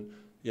reaching,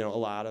 a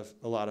lot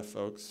of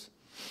folks.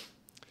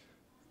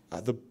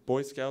 The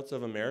Boy Scouts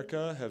of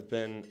America have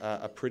been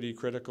a pretty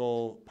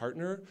critical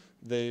partner.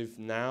 They've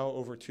now,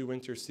 over 2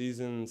 winter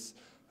seasons,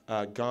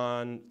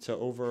 gone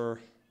to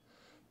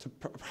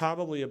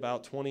probably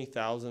about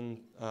 20,000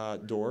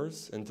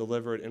 doors and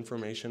delivered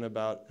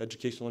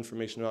educational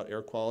information about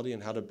air quality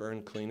and how to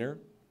burn cleaner.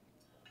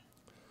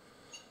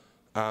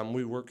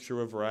 We work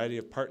through a variety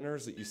of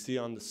partners that you see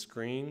on the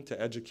screen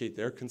to educate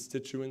their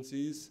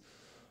constituencies.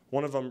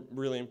 One of them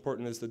really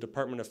important is the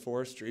Department of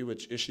Forestry,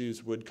 which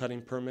issues wood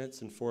cutting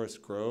permits in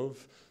Forest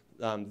Grove.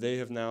 They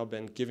have now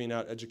been giving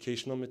out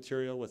educational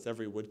material with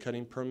every wood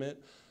cutting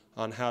permit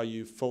on how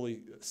you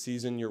fully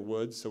season your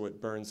wood so it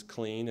burns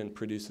clean and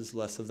produces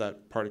less of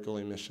that particle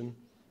emission.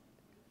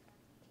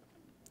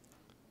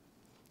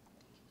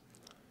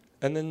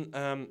 And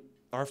then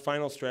our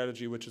final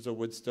strategy, which is a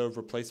wood stove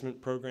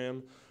replacement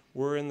program.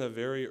 We're in the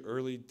very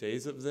early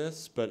days of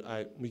this, but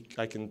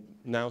I can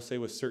now say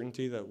with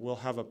certainty that we'll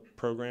have a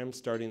program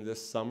starting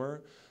this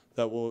summer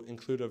that will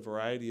include a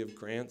variety of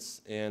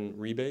grants and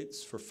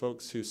rebates for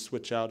folks who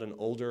switch out an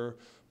older,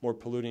 more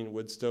polluting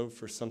wood stove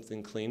for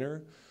something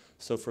cleaner.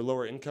 So for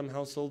lower income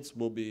households,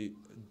 we'll be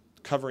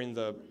covering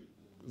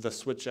the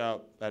switch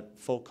out at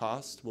full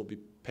cost. We'll be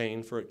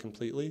paying for it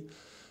completely.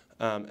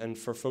 And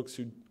for folks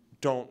who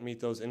don't meet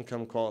those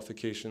income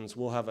qualifications,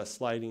 we'll have a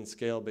sliding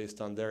scale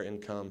based on their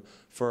income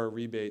for a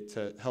rebate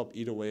to help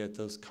eat away at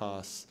those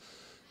costs.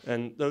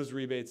 And those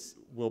rebates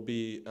will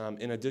be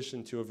in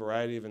addition to a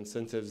variety of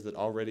incentives that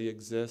already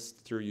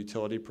exist through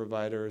utility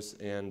providers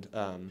and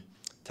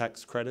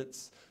tax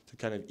credits to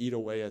kind of eat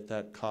away at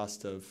that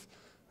cost of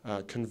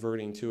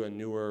converting to a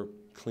newer,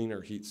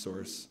 cleaner heat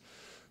source.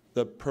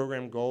 The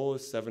program goal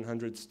is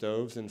 700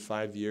 stoves in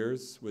 5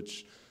 years,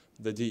 which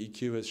the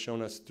DEQ has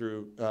shown us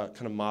through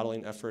kind of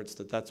modeling efforts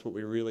that that's what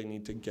we really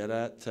need to get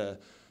at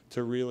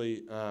to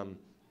really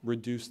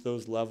reduce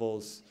those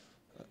levels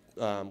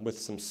with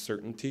some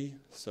certainty.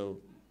 So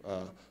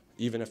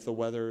even if the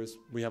weather is,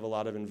 we have a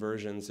lot of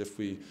inversions, if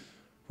we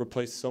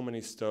replace so many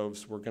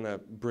stoves, we're going to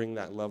bring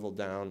that level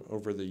down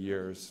over the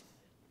years.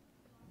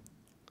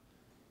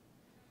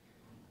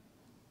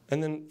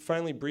 And then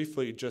finally,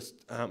 briefly,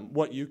 just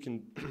what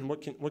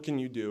can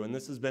you do? And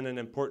this has been an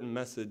important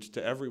message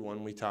to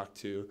everyone we talk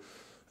to.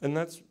 And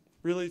that's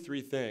really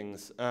 3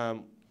 things.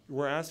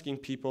 We're asking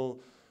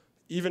people,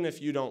 even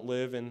if you don't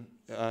live in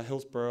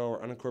Hillsborough or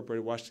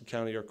unincorporated Washington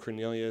County or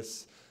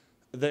Cornelius,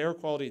 the air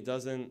quality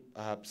doesn't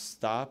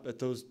stop at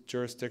those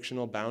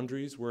jurisdictional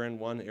boundaries. We're in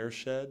one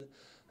airshed.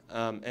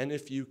 And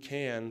if you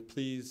can,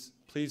 please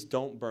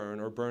don't burn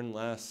or burn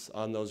less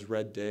on those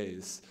red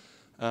days.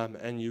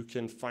 And you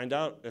can find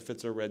out if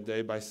it's a red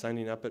day by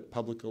signing up at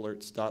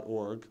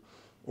publicalerts.org,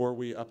 or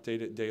we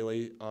update it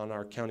daily on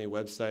our county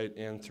website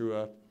and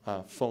through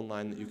a phone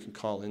line that you can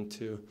call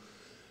into.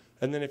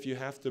 And then if you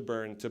have to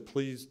burn, to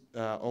please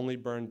only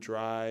burn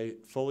dry,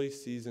 fully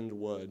seasoned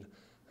wood.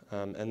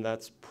 And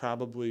that's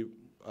probably,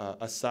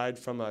 aside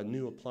from a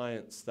new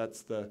appliance,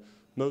 that's the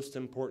most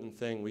important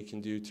thing we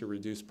can do to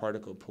reduce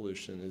particle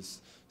pollution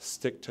is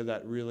stick to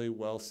that really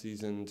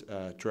well-seasoned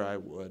dry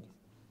wood.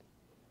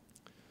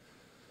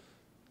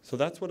 So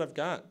that's what I've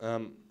got.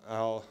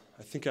 I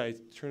think I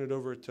turn it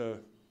over to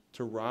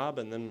Rob,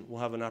 and then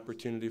we'll have an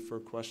opportunity for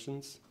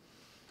questions.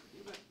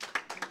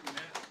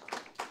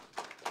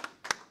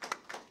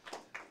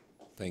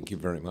 Thank you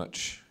very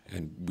much.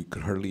 And we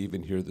could hardly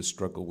even hear the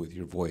struggle with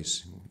your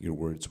voice. Your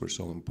words were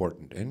so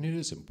important, and it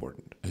is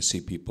important. I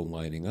see people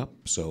lining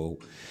up, so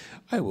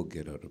I will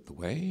get out of the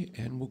way,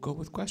 and we'll go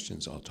with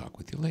questions. I'll talk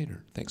with you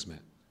later. Thanks,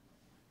 Matt.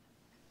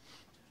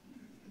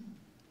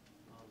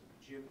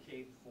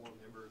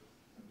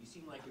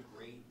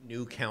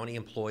 New county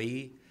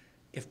employee.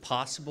 If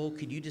possible,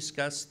 could you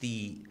discuss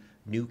the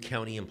new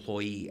county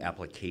employee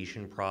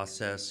application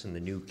process and the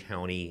new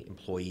county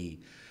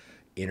employee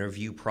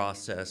interview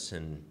process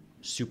and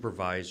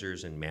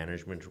supervisors and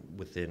management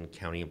within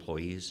county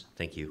employees?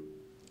 Thank you.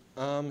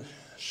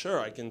 Sure,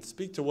 I can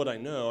speak to what I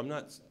know. I'm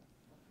not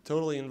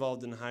totally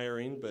involved in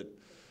hiring, but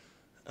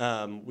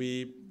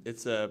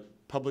it's a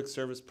public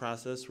service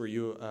process where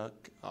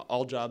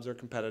all jobs are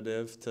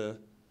competitive to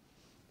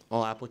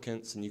all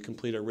applicants, and you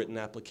complete a written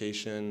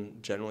application,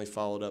 generally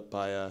followed up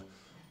by an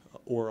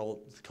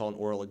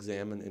oral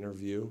exam and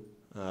interview,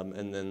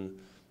 and then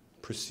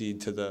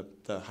proceed to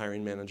the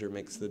hiring manager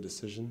makes the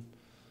decision.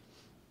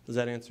 Does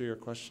that answer your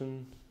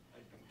question?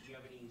 Do you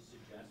have any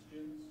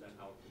suggestions on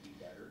how it could be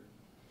better?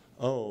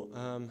 Oh,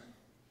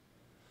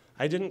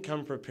 I didn't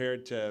come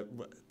prepared to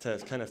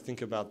kind of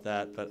think about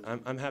that, but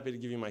I'm happy to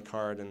give you my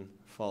card and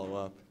follow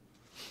up.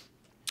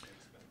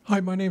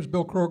 Hi, my name is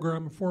Bill Kroger.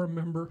 I'm a forum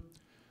member.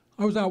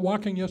 I was out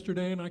walking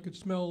yesterday and I could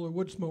smell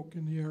wood smoke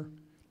in the air.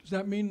 Does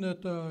that mean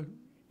that, that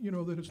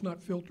it's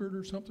not filtered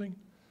or something,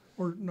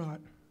 or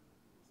not?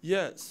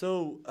 Yeah,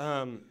 so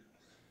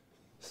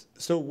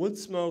wood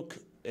smoke,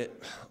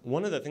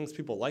 one of the things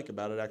people like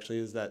about it actually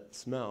is that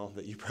smell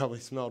that you probably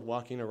smelled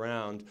walking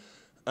around.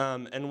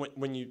 And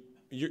when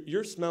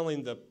you're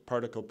smelling the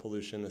particle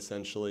pollution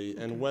essentially,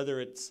 and whether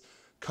it's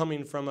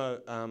coming from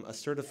a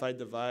certified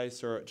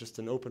device or just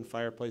an open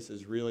fireplace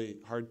is really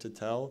hard to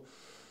tell.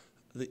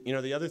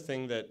 The other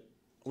thing that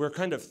we're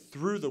kind of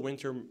through the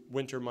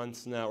winter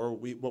months now, or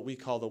what we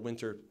call the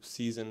winter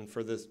season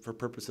for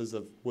purposes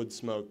of wood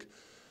smoke.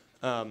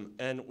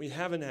 And we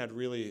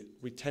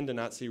tend to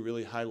not see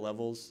really high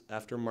levels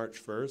after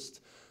March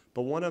 1st.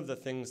 But one of the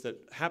things that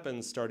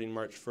happens starting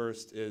March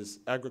 1st is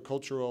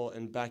agricultural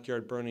and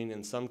backyard burning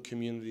in some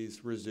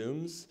communities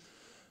resumes.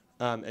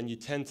 And you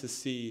tend to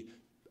see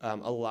a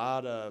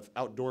lot of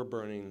outdoor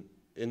burning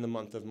in the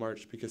month of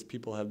March because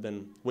people have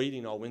been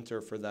waiting all winter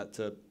for that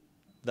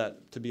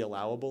to be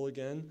allowable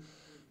again.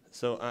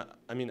 So,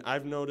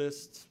 I've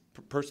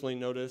personally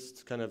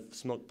noticed kind of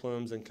smoke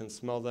plumes and can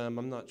smell them.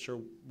 I'm not sure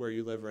where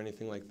you live or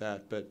anything like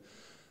that, but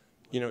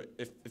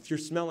if you're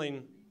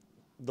smelling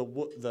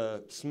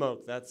the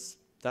smoke, that's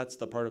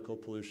the particle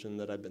pollution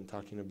that I've been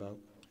talking about.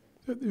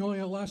 The only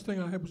last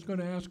thing I was going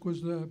to ask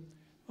was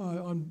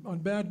on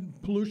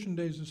bad pollution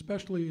days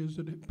especially, does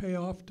it pay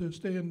off to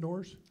stay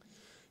indoors?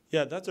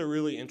 Yeah, that's a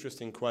really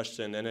interesting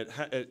question, and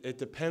it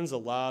depends a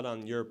lot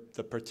on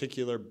the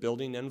particular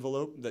building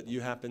envelope that you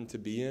happen to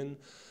be in.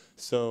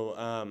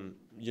 So,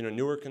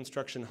 newer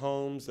construction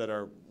homes that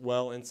are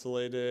well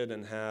insulated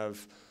and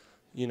have,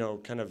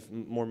 kind of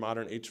more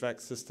modern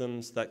HVAC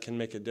systems, that can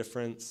make a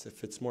difference.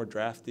 If it's more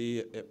drafty,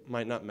 it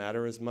might not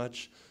matter as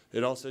much.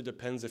 It also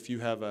depends if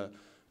you have a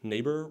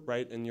neighbor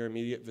right in your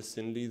immediate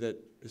vicinity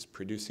that is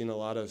producing a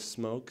lot of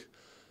smoke.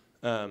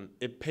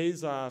 It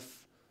pays off.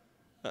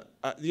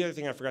 The other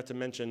thing I forgot to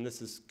mention, this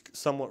is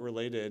somewhat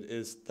related,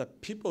 is the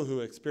people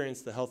who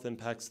experience the health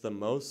impacts the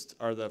most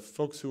are the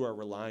folks who are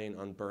relying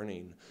on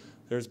burning.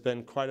 There's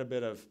been quite a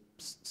bit of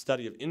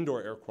study of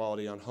indoor air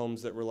quality on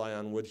homes that rely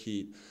on wood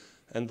heat,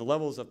 and the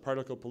levels of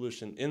particle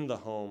pollution in the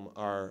home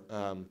are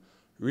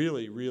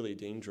really, really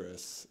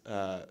dangerous.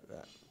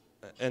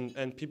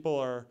 And people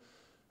are,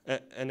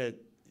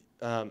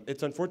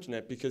 it's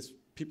unfortunate because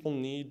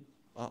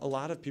a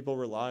lot of people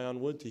rely on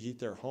wood to heat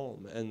their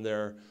home, and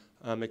they're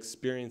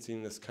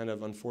experiencing this kind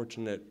of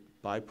unfortunate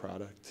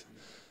byproduct.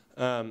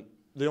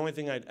 The only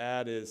thing I'd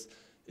add is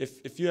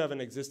if you have an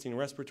existing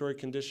respiratory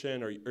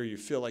condition or you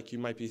feel like you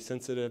might be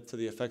sensitive to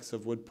the effects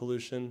of wood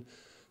pollution,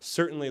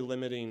 certainly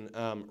limiting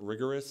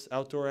rigorous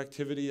outdoor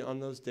activity on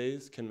those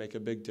days can make a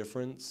big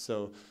difference.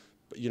 So,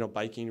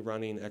 biking,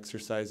 running,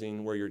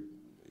 exercising, where you're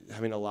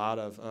having a lot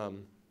of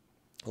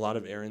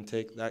air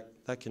intake,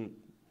 that can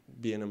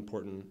be an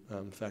important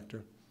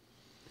factor.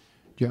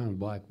 John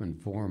Blackman,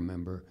 forum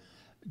member.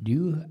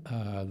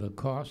 The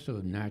cost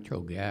of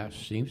natural gas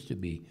seems to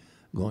be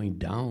going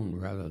down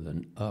rather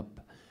than up.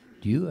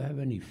 Do you have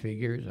any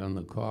figures on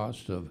the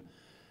cost of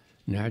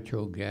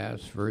natural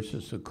gas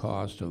versus the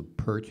cost of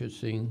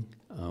purchasing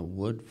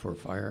wood for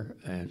fire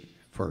and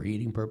for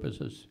heating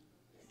purposes?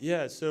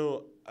 Yeah,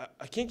 so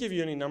I can't give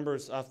you any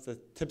numbers off the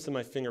tips of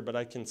my finger, but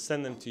I can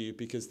send them to you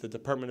because the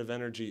Department of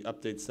Energy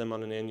updates them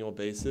on an annual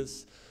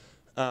basis.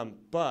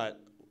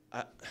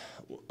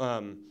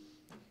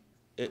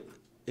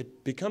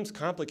 It becomes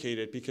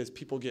complicated because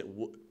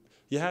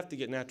you have to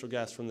get natural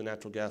gas from the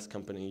natural gas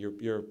company.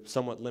 You're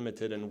somewhat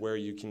limited in where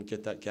you can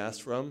get that gas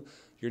from.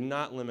 You're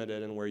not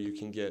limited in where you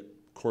can get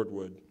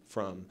cordwood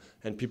from.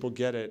 And people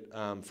get it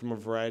from a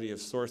variety of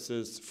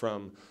sources,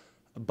 from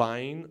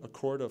buying a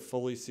cord of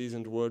fully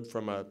seasoned wood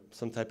from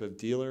some type of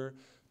dealer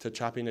to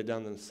chopping it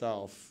down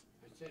themselves.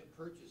 I said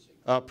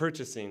purchasing.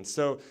 Purchasing.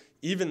 So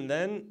even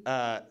then,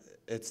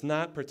 it's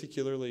not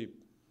particularly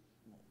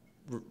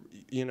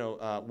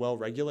well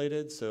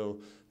regulated,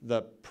 so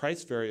the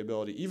price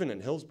variability, even in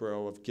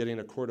Hillsborough, of getting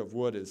a cord of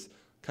wood is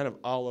kind of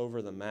all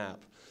over the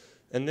map.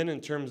 And then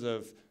in terms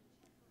of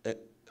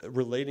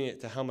relating it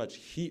to how much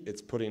heat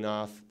it's putting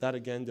off, that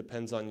again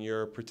depends on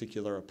your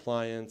particular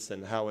appliance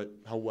and how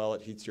well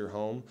it heats your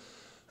home.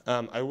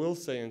 I will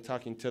say, in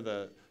talking to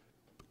the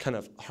kind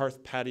of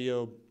Hearth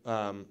Patio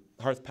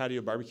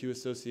Barbecue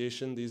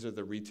Association, these are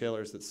the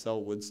retailers that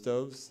sell wood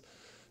stoves.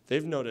 They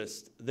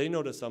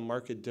notice a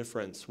marked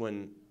difference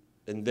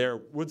in their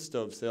wood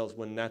stove sales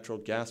when natural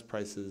gas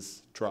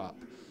prices drop.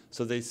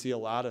 So they see a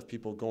lot of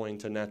people going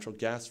to natural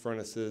gas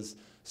furnaces,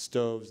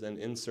 stoves, and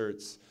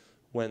inserts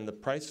when the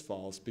price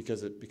falls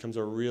because it becomes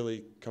a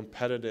really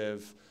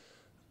competitive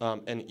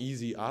and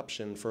easy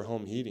option for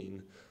home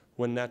heating.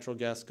 When natural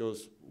gas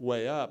goes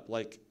way up,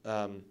 like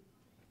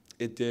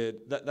it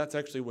did, that's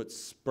actually what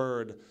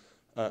spurred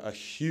a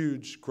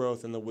huge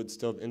growth in the wood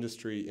stove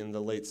industry in the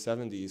late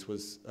 70s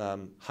was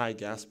high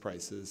gas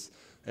prices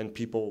and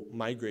people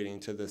migrating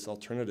to this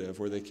alternative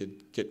where they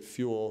could get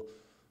fuel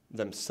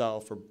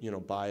themselves or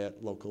buy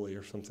it locally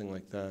or something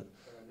like that.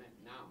 But I meant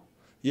now.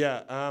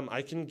 Yeah,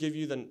 I can give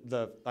you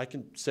I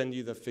can send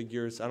you the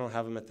figures. I don't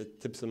have them at the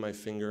tips of my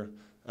finger.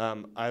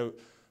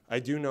 I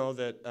do know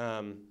that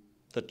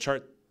the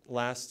chart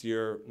last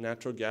year,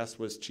 natural gas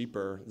was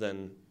cheaper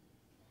than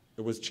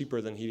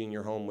heating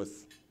your home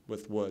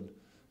with wood,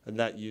 and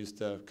that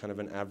used a kind of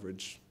an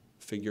average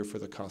figure for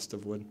the cost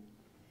of wood.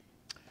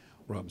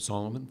 Rob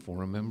Solomon,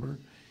 forum member.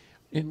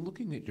 In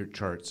looking at your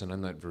charts, and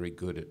I'm not very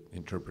good at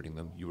interpreting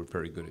them, you were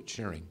very good at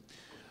sharing.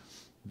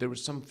 There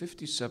was some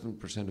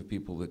 57% of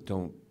people that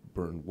don't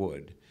burn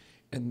wood,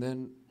 and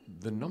then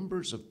the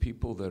numbers of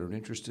people that are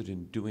interested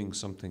in doing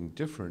something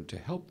different to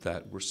help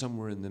that were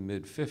somewhere in the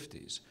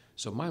mid-50s.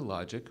 So my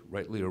logic,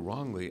 rightly or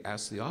wrongly,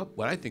 asks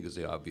what I think is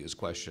the obvious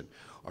question.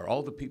 Are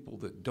all the people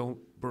that don't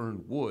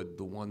burn wood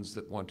the ones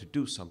that want to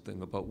do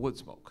something about wood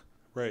smoke?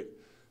 Right.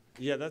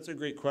 Yeah, that's a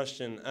great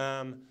question.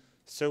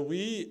 So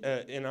we,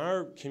 in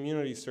our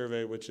community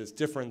survey, which is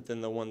different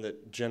than the one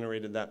that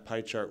generated that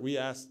pie chart, we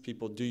asked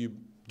people, do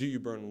you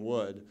burn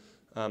wood?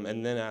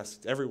 And then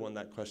asked everyone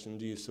that question,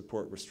 do you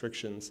support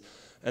restrictions?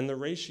 And the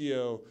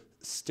ratio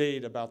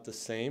stayed about the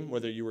same,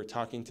 whether you were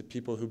talking to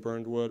people who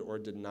burned wood or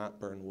did not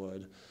burn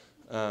wood.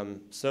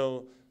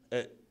 So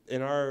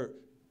in our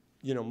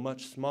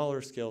much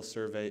smaller scale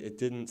survey, it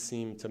didn't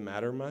seem to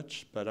matter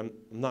much, but I'm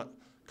not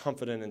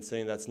confident in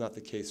saying that's not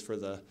the case for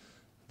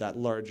that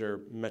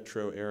larger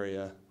metro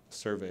area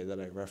survey that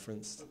I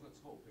referenced. But let's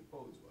hope it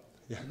bodes well.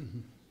 Yeah.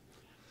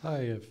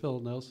 Hi,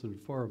 Phil Nelson,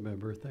 forum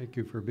member. Thank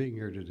you for being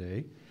here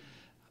today.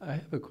 I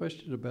have a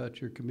question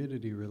about your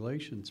community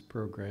relations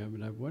program,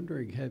 and I'm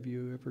wondering, have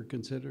you ever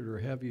considered or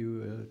have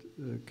you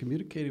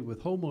communicated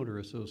with homeowner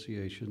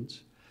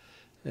associations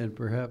and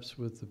perhaps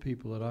with the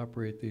people that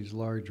operate these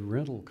large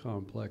rental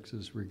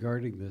complexes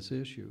regarding this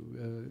issue?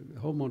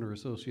 Homeowner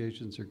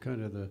associations are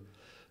kind of the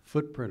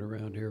footprint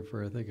around here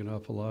for, I think, an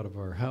awful lot of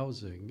our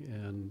housing,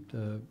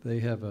 and they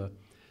have an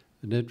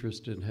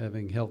interest in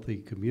having healthy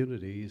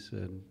communities,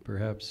 and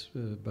perhaps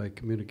by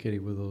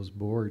communicating with those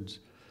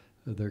boards,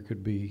 there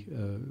could be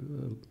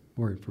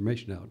more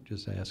information out,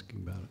 just asking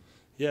about it.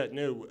 Yeah,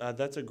 no,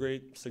 that's a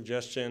great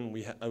suggestion.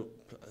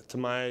 To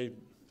my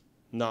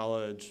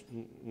knowledge,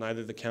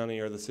 neither the county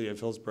or the city of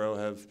Hillsborough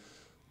have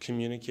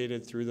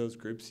communicated through those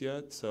groups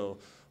yet. So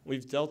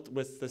we've dealt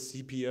with the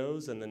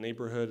CPOs and the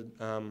neighborhood,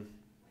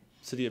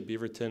 City of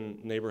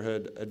Beaverton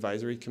neighborhood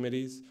advisory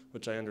committees,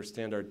 which I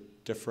understand are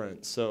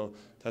different. So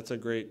that's a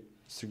great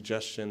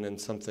suggestion and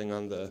something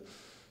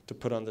to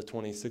put on the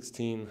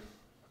 2016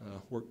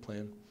 work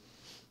plan.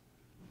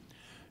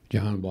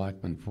 John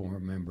Blackman,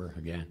 forum member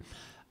again.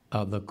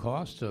 The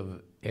cost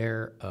of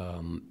air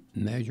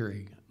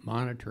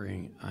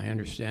monitoring, I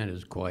understand,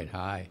 is quite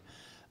high.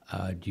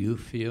 Do you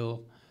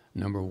feel,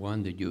 number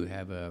one, that you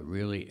have a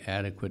really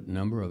adequate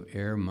number of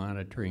air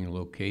monitoring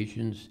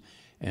locations?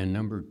 And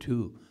number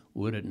two,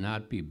 would it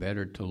not be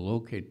better to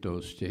locate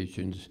those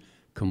stations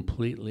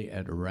completely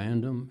at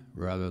random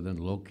rather than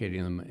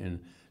locating them in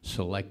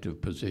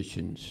selective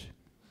positions?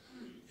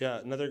 Yeah,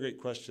 another great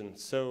question.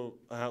 So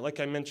like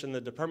I mentioned, the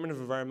Department of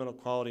Environmental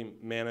Quality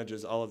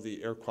manages all of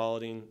the air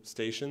quality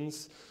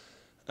stations.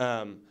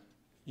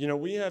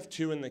 We have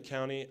 2 in the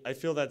county. I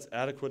feel that's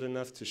adequate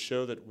enough to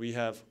show that we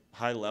have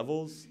high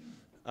levels.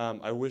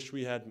 I wish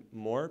we had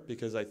more,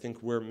 because I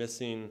think we're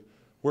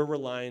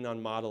relying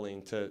on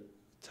modeling to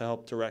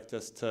help direct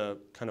us to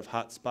kind of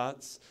hot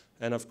spots.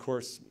 And of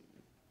course,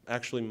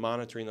 actually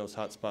monitoring those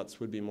hot spots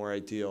would be more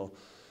ideal.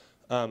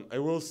 I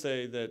will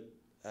say that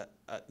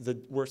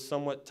we're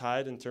somewhat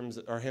tied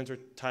our hands are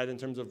tied in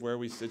terms of where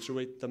we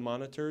situate the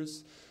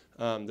monitors.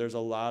 There's a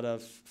lot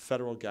of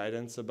federal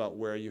guidance about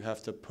where you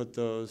have to put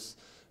those,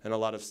 and a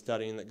lot of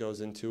studying that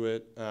goes into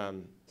it.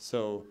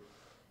 So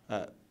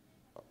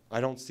I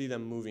don't see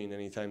them moving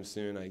anytime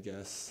soon, I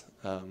guess.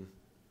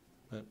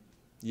 But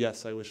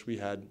yes, I wish we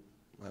had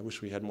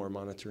more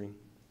monitoring.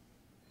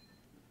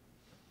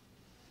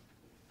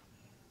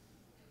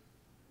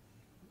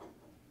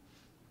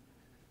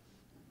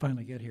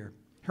 Finally get here.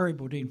 Harry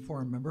Bodine,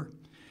 forum member.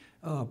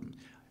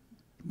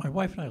 My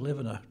wife and I live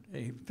in a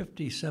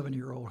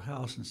 57-year-old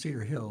house in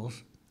Cedar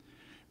Hills.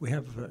 We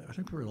have, I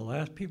think we're the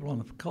last people on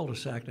the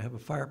cul-de-sac to have a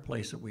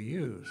fireplace that we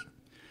use.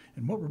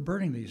 And what we're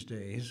burning these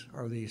days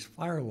are these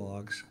fire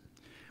logs,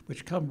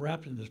 which come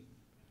wrapped in this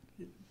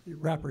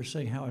wrappers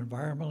saying how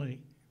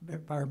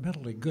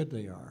environmentally good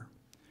they are.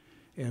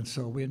 And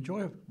so we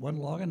enjoy one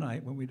log a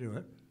night when we do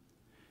it.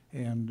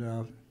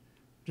 And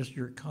just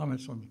your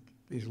comments on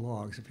these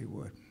logs, if you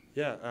would.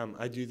 Yeah,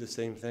 I do the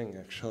same thing,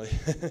 actually.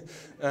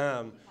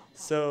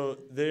 So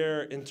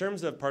in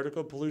terms of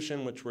particle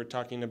pollution, which we're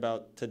talking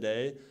about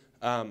today,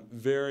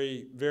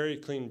 very, very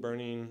clean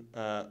burning.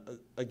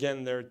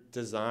 Again, they're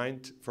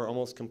designed for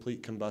almost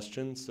complete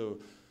combustion. So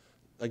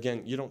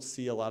again, you don't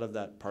see a lot of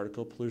that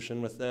particle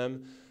pollution with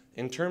them.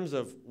 In terms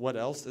of what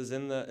else is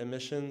in the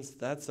emissions,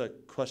 that's a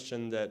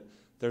question that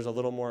there's a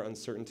little more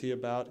uncertainty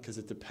about, because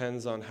it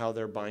depends on how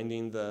they're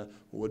binding the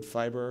wood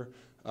fiber,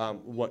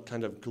 what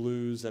kind of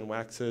glues and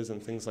waxes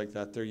and things like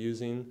that they're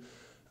using.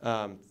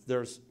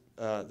 There's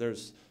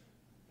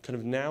kind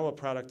of now a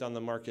product on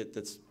the market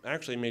that's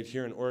actually made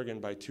here in Oregon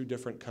by 2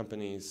 different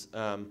companies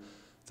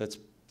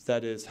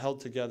that is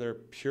held together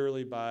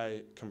purely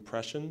by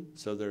compression,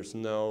 so there's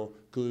no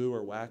glue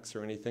or wax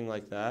or anything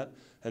like that,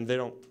 and they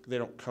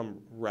don't come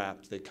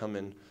wrapped. They come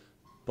in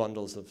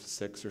bundles of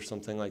 6 or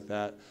something like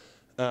that.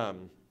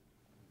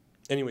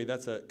 Anyway,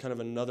 that's a kind of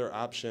another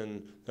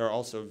option. They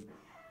also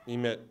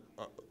emit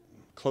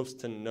close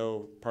to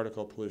no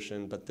particle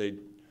pollution, but they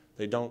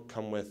don't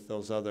come with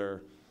those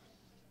other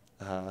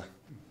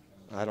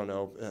I don't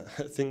know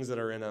things that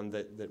are in them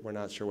that we're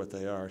not sure what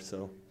they are.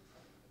 So,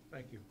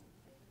 Thank you.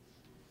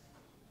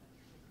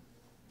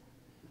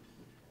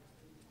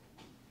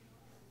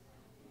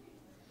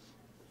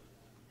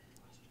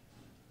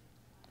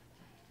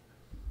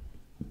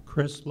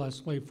 Chris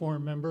Leslie,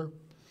 forum member.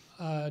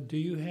 Do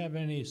you have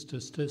any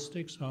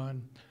statistics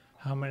on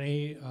how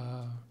many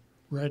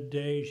red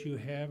days you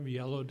have,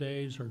 yellow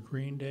days, or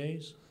green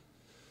days?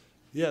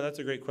 yeah, that's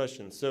a great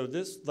question. So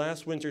this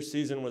last winter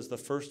season was the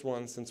first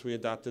one since we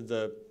adopted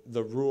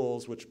the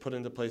rules, which put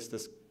into place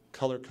this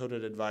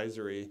color-coded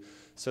advisory.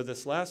 So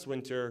this last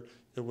winter,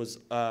 it was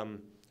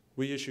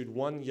we issued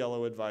 1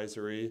 yellow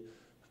advisory.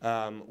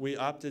 We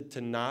opted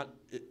to not.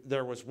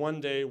 There was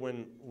one day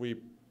when we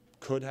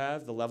could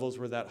have. The levels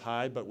were that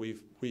high, but we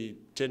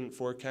didn't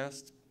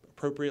forecast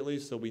appropriately,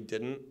 so we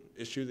didn't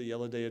issue the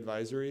yellow day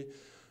advisory.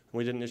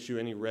 We didn't issue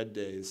any red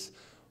days.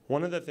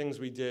 One of the things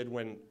we did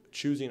when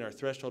choosing our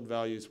threshold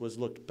values was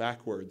looked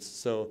backwards.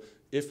 So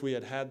if we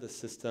had had the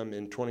system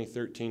in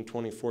 2013,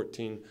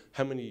 2014,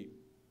 how many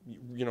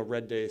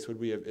red days would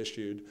we have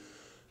issued?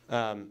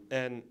 And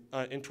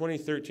in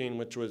 2013,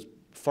 which was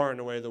far and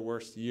away the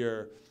worst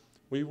year,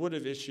 we would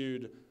have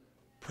issued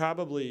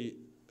probably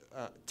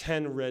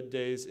 10 red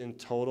days in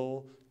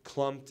total,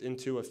 clumped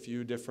into a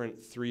few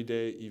different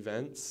 3-day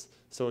events.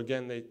 So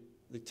again, they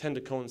tend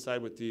to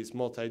coincide with these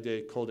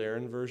multi-day cold air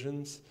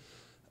inversions.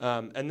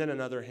 And then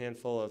another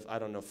handful of,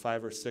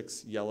 5 or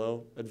 6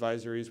 yellow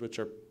advisories, which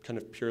are kind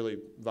of purely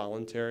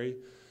voluntary.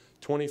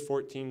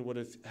 2014 would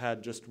have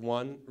had just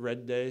 1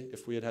 red day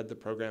if we had had the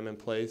program in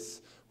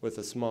place with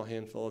a small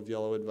handful of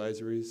yellow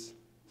advisories.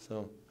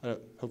 So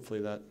hopefully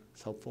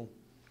that's helpful.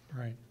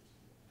 Right.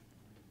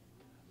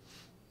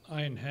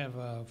 I have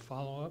a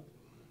follow-up.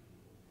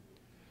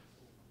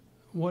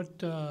 What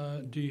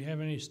do you have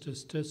any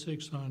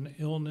statistics on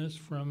illness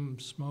from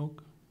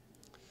smoke?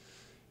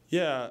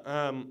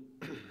 Yeah.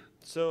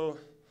 So,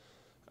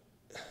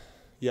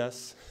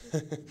 yes.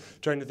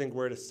 Trying to think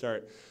where to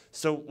start.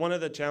 So one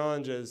of the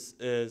challenges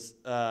is,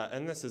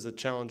 and this is a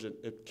challenge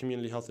at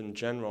community health in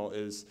general,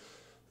 is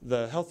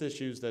the health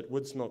issues that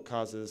wood smoke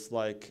causes,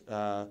 like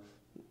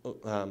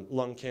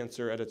lung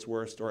cancer at its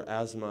worst or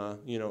asthma,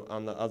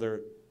 on the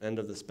other end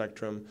of the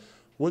spectrum.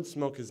 Wood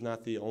smoke is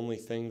not the only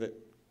thing that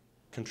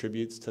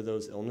contributes to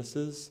those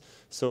illnesses,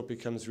 so it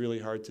becomes really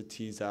hard to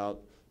tease out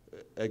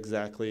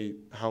exactly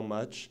how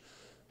much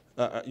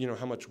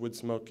wood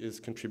smoke is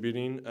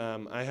contributing.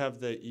 I have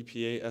the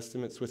EPA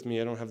estimates with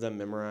me. I don't have them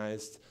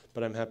memorized,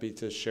 but I'm happy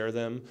to share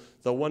them.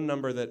 The one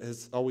number that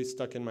has always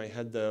stuck in my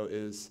head, though,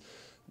 is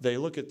they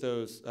look at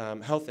those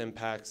health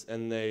impacts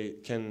and they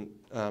can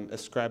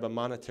ascribe a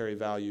monetary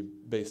value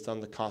based on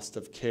the cost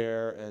of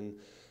care and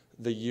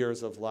the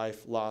years of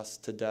life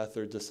lost to death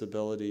or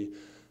disability.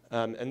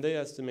 And they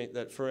estimate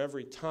that for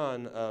every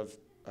ton of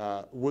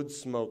wood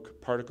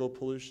smoke particle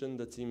pollution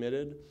that's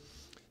emitted,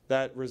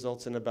 that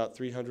results in about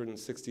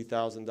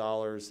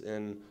 $360,000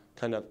 in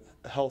kind of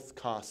health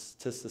costs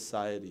to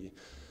society.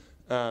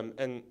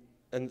 And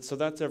so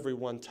that's every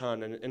 1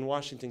 ton. And in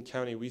Washington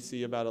County, we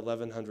see about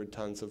 1,100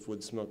 tons of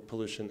wood smoke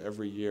pollution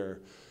every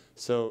year.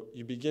 So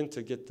you begin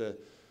to get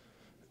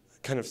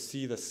kind of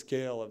see the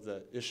scale of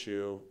the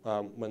issue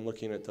when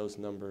looking at those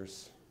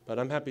numbers. But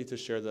I'm happy to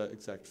share the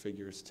exact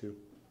figures too.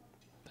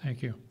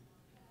 Thank you.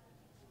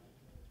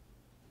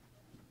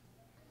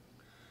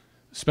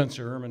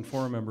 Spencer Ehrman,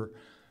 forum member.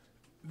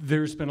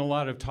 There's been a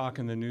lot of talk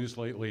in the news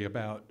lately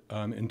about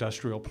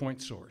industrial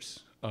point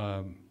source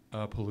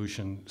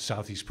pollution,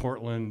 Southeast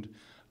Portland,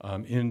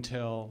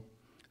 Intel.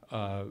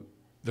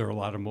 There are a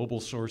lot of mobile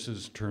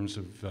sources in terms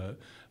of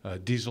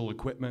diesel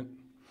equipment.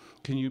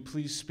 Can you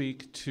please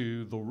speak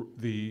to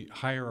the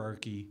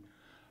hierarchy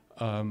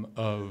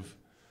of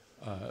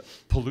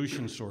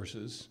pollution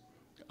sources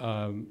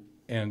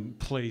and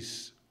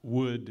place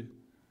wood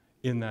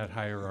in that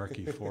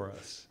hierarchy for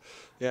us?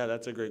 Yeah,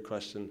 that's a great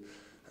question.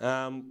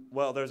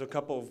 Well, there's a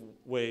couple of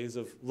ways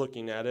of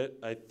looking at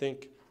it.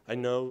 I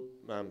know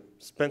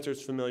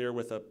Spencer's familiar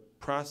with a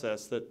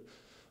process that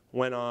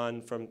went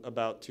on from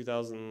about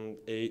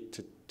 2008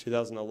 to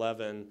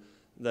 2011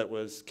 that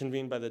was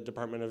convened by the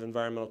Department of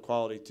Environmental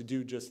Quality to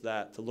do just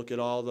that, to look at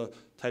all the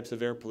types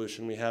of air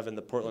pollution we have in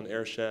the Portland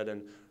airshed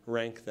and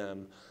rank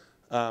them.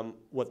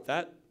 What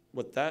that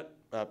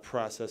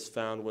process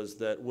found was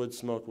that wood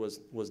smoke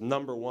was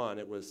number 1.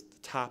 It was the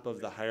top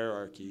of the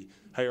hierarchy.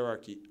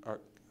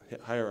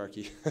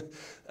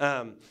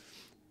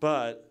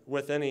 But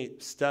with any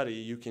study,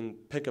 you can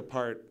pick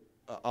apart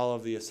all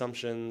of the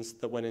assumptions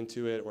that went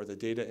into it or the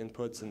data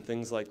inputs and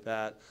things like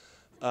that.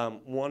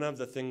 one of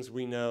the things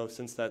we know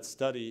since that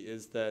study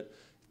is that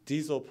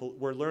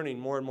we're learning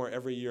more and more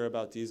every year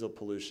about diesel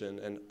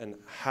pollution and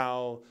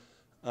how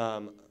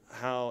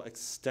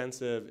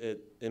extensive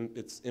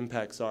its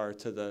impacts are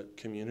to the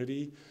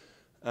community.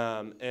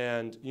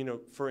 And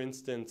for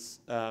instance,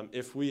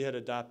 if we had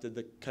adopted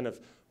the kind of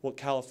what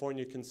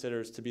California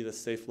considers to be the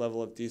safe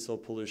level of diesel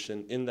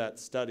pollution in that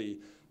study,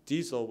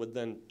 diesel would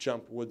then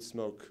jump wood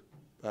smoke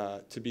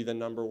to be the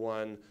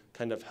 #1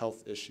 kind of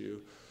health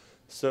issue.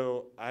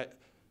 So I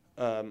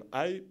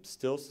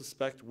still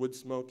suspect wood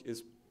smoke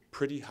is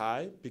pretty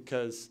high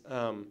because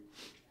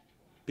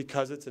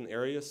it's an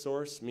area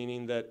source,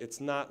 meaning that it's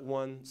not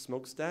one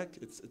smokestack.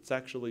 It's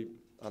actually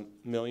a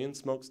million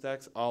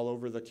smokestacks all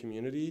over the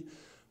community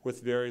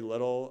with very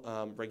little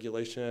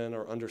regulation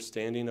or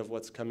understanding of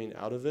what's coming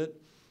out of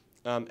it.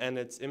 And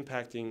it's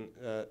impacting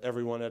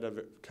everyone at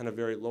a kind of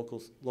very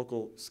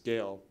local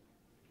scale.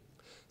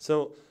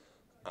 So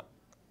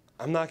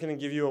I'm not going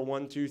to give you a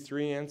 1, 2,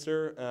 3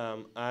 answer.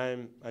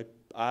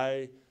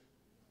 I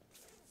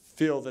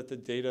feel that the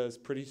data is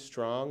pretty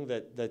strong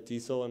that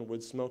diesel and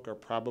wood smoke are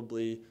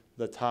probably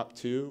the top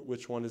 2.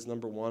 Which one is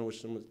 #1,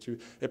 which one is 2?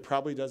 It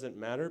probably doesn't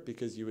matter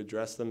because you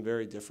address them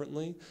very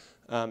differently.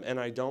 And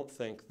I don't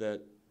think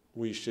that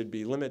we should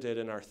be limited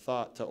in our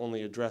thought to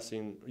only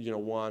addressing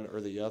one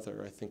or the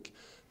other. I think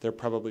they're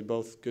probably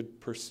both good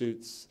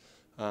pursuits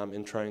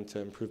in trying to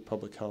improve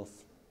public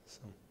health.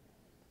 So.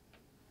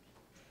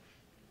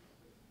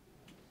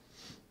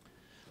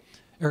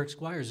 Eric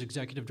Squires,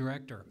 Executive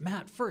Director.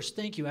 Matt, first,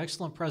 thank you.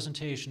 Excellent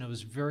presentation. It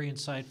was very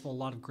insightful, a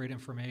lot of great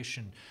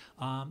information.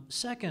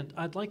 Second,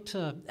 I'd like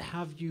to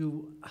have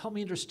you help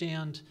me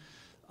understand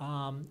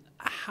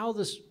how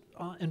this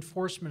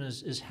enforcement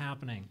is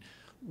happening.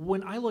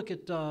 When I look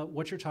at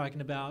what you're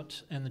talking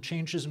about and the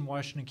changes in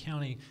Washington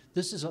County,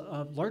 this is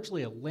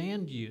largely a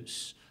land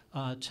use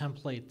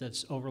template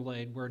that's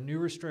overlaid where new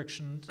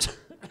restrictions,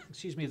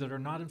 excuse me, that are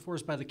not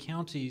enforced by the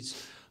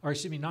counties, or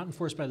excuse me, not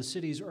enforced by the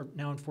cities are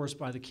now enforced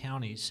by the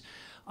counties.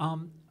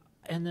 And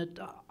that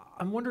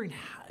I'm wondering,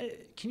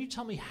 can you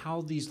tell me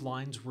how these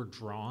lines were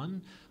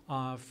drawn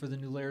for the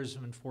new layers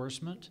of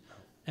enforcement?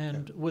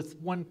 And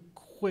with one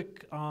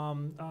quick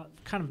kind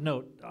of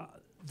note,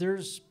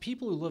 there's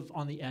people who live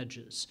on the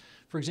edges.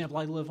 For example,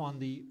 I live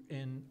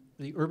in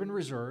the urban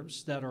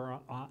reserves that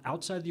are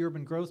outside the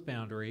urban growth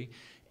boundary,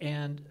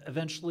 and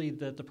eventually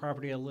the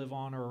property I live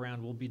on or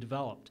around will be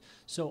developed.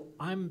 So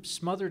I'm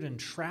smothered in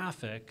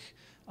traffic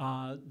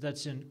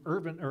that's in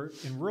urban or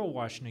in rural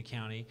Washington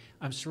County.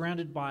 I'm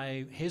surrounded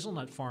by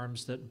hazelnut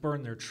farms that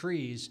burn their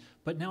trees,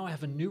 but now I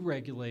have a new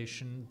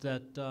regulation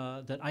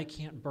that I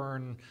can't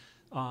burn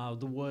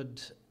the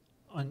wood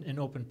in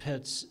open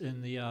pits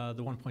in the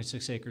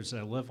 1.6 acres that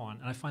I live on.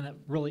 And I find that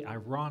really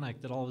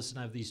ironic that all of a sudden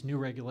I have these new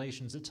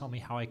regulations that tell me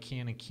how I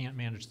can and can't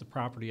manage the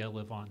property I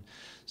live on.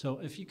 So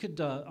if you could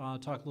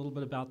talk a little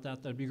bit about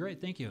that, that'd be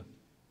great. Thank you.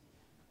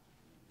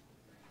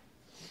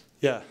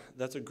 Yeah,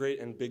 that's a great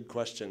and big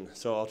question.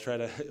 So I'll try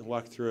to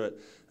walk through it.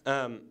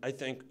 I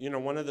think,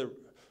 one of the,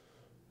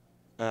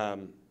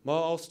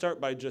 well, I'll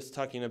start by just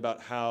talking about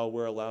how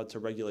we're allowed to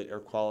regulate air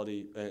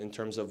quality in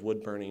terms of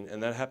wood burning,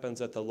 and that happens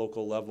at the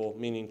local level,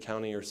 meaning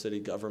county or city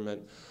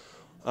government.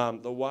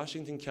 The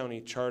Washington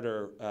County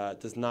Charter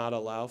does not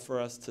allow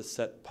for us to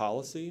set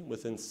policy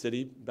within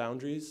city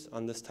boundaries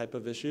on this type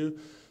of issue,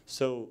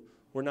 so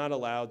we're not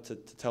allowed to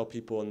tell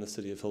people in the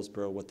city of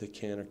Hillsborough what they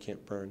can or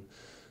can't burn.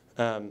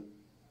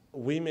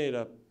 We made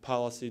a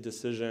policy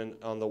decision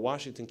on the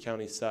Washington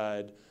County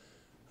side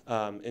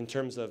in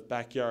terms of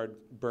backyard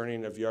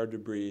burning of yard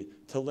debris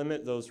to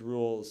limit those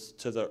rules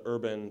to the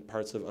urban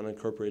parts of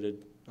unincorporated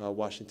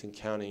Washington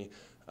County,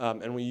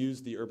 and we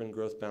use the urban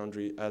growth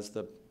boundary as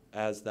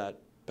that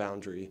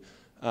boundary.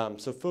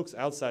 So folks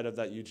outside of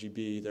that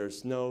UGB,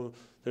 there's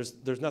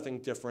nothing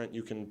different.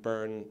 You can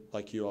burn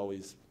like you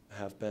always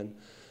have been,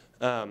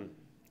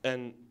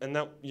 and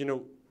that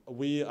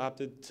we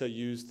opted to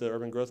use the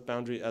urban growth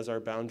boundary as our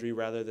boundary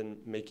rather than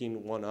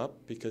making one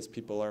up because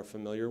people are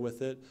familiar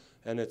with it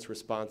and it's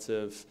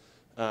responsive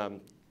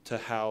to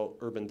how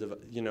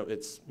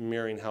it's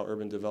mirroring how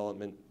urban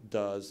development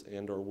does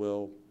and or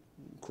will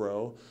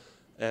grow.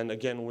 And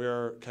again,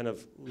 we're kind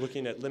of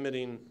looking at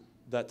limiting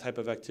that type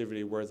of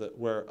activity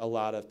where a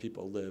lot of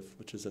people live,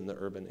 which is in the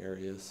urban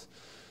areas.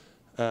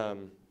 The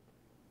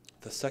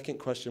second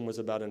question was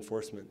about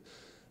enforcement.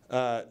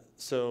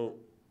 So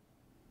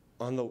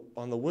on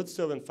the wood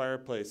stove and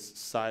fireplace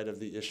side of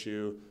the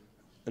issue,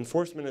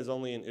 enforcement is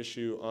only an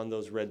issue on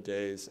those red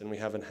days, and we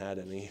haven't had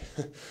any.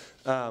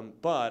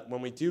 But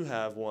when we do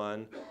have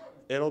one,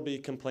 it'll be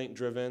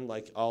complaint-driven,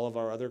 like all of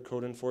our other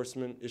code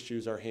enforcement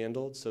issues are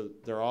handled, so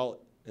they're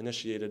all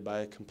initiated by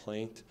a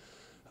complaint.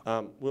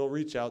 We'll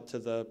reach out to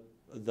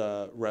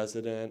the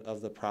resident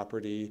of the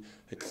property,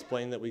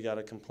 explain that we got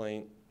a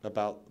complaint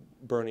about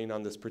burning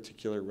on this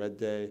particular red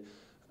day,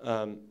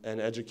 and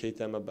educate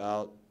them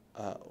about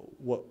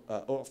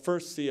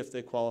first see if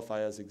they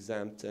qualify as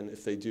exempt, and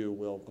if they do,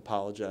 we'll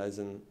apologize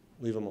and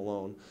leave them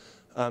alone.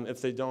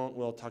 If they don't,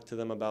 we'll talk to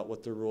them about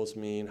what the rules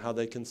mean, how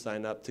they can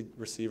sign up to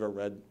receive a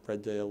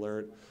red day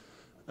alert.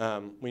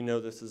 We know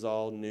this is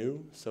all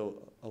new,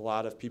 so a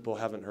lot of people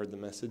haven't heard the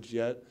message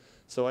yet.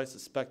 So I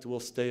suspect we'll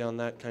stay on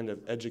that kind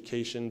of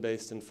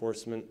education-based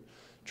enforcement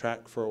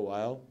track for a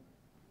while.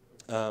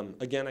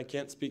 Again, I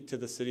can't speak to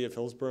the city of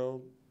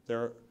Hillsborough,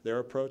 their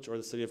approach, or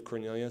the city of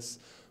Cornelius,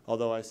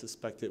 although I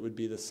suspect it would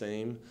be the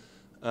same.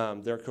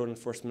 Their code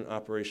enforcement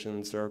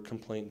operations are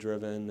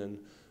complaint-driven,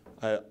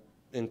 and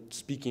in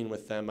speaking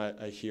with them,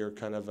 I hear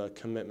kind of a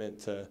commitment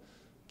to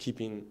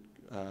keeping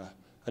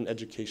an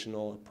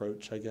educational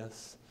approach, I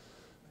guess.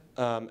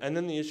 And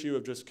then the issue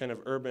of just kind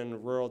of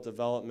urban-rural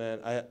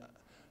development,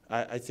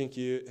 I think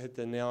you hit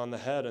the nail on the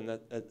head, and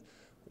that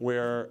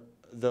where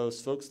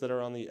those folks that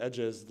are on the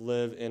edges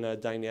live in a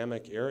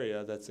dynamic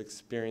area that's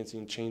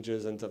experiencing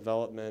changes and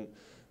development,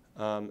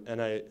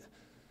 and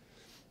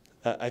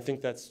I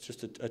think that's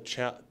just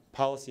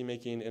policy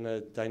making in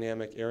a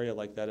dynamic area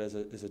like that is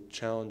a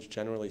challenge,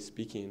 generally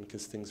speaking,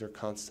 because things are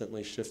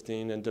constantly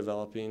shifting and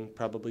developing,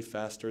 probably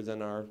faster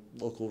than our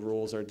local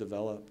rules are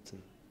developed.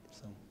 And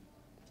so.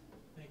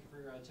 Thank you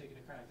for taking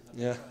a crack at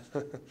that.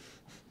 Yeah.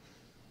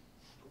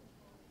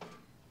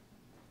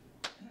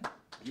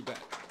 You bet.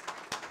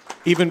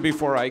 Even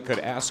before I could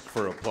ask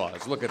for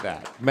applause. Look at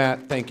that.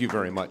 Matt, thank you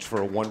very much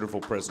for a wonderful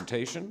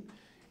presentation.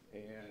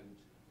 And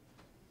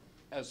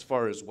as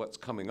far as what's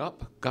coming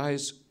up,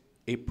 guys,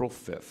 April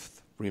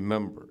 5th.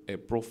 Remember,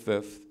 April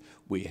 5th,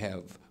 we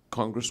have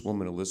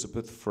Congresswoman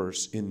Elizabeth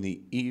First in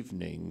the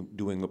evening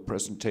doing a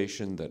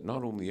presentation that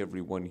not only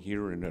everyone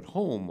here and at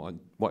home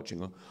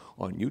watching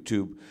on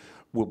YouTube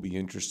will be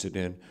interested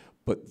in,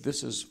 but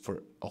this is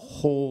for a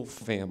whole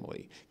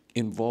family.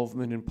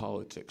 Involvement in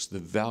politics, the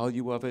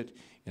value of it,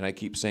 and I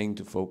keep saying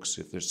to folks,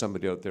 if there's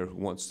somebody out there who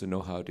wants to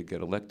know how to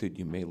get elected,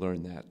 you may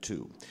learn that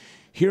too.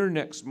 Here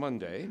next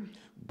Monday,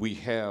 we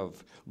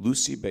have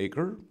Lucy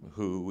Baker,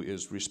 who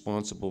is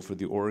responsible for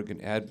the Oregon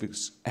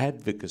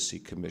Advocacy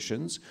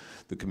Commissions,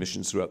 the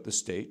commissions throughout the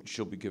state.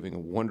 She'll be giving a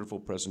wonderful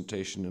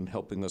presentation and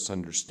helping us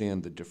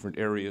understand the different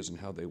areas and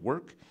how they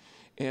work.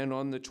 And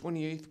on the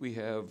 28th, we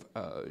have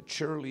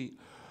Shirley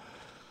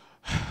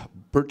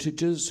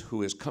Bertages,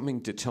 who is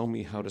coming to tell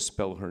me how to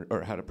spell her,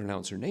 or how to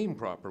pronounce her name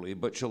properly,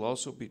 but she'll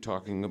also be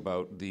talking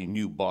about the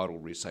new bottle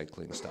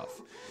recycling stuff.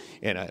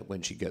 And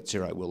when she gets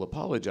here, I will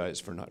apologize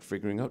for not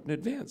figuring out in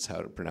advance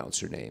how to pronounce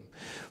her name.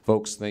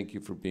 Folks, thank you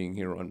for being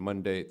here on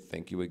Monday.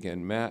 Thank you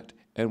again, Matt,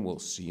 and we'll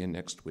see you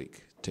next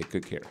week. Take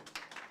good care.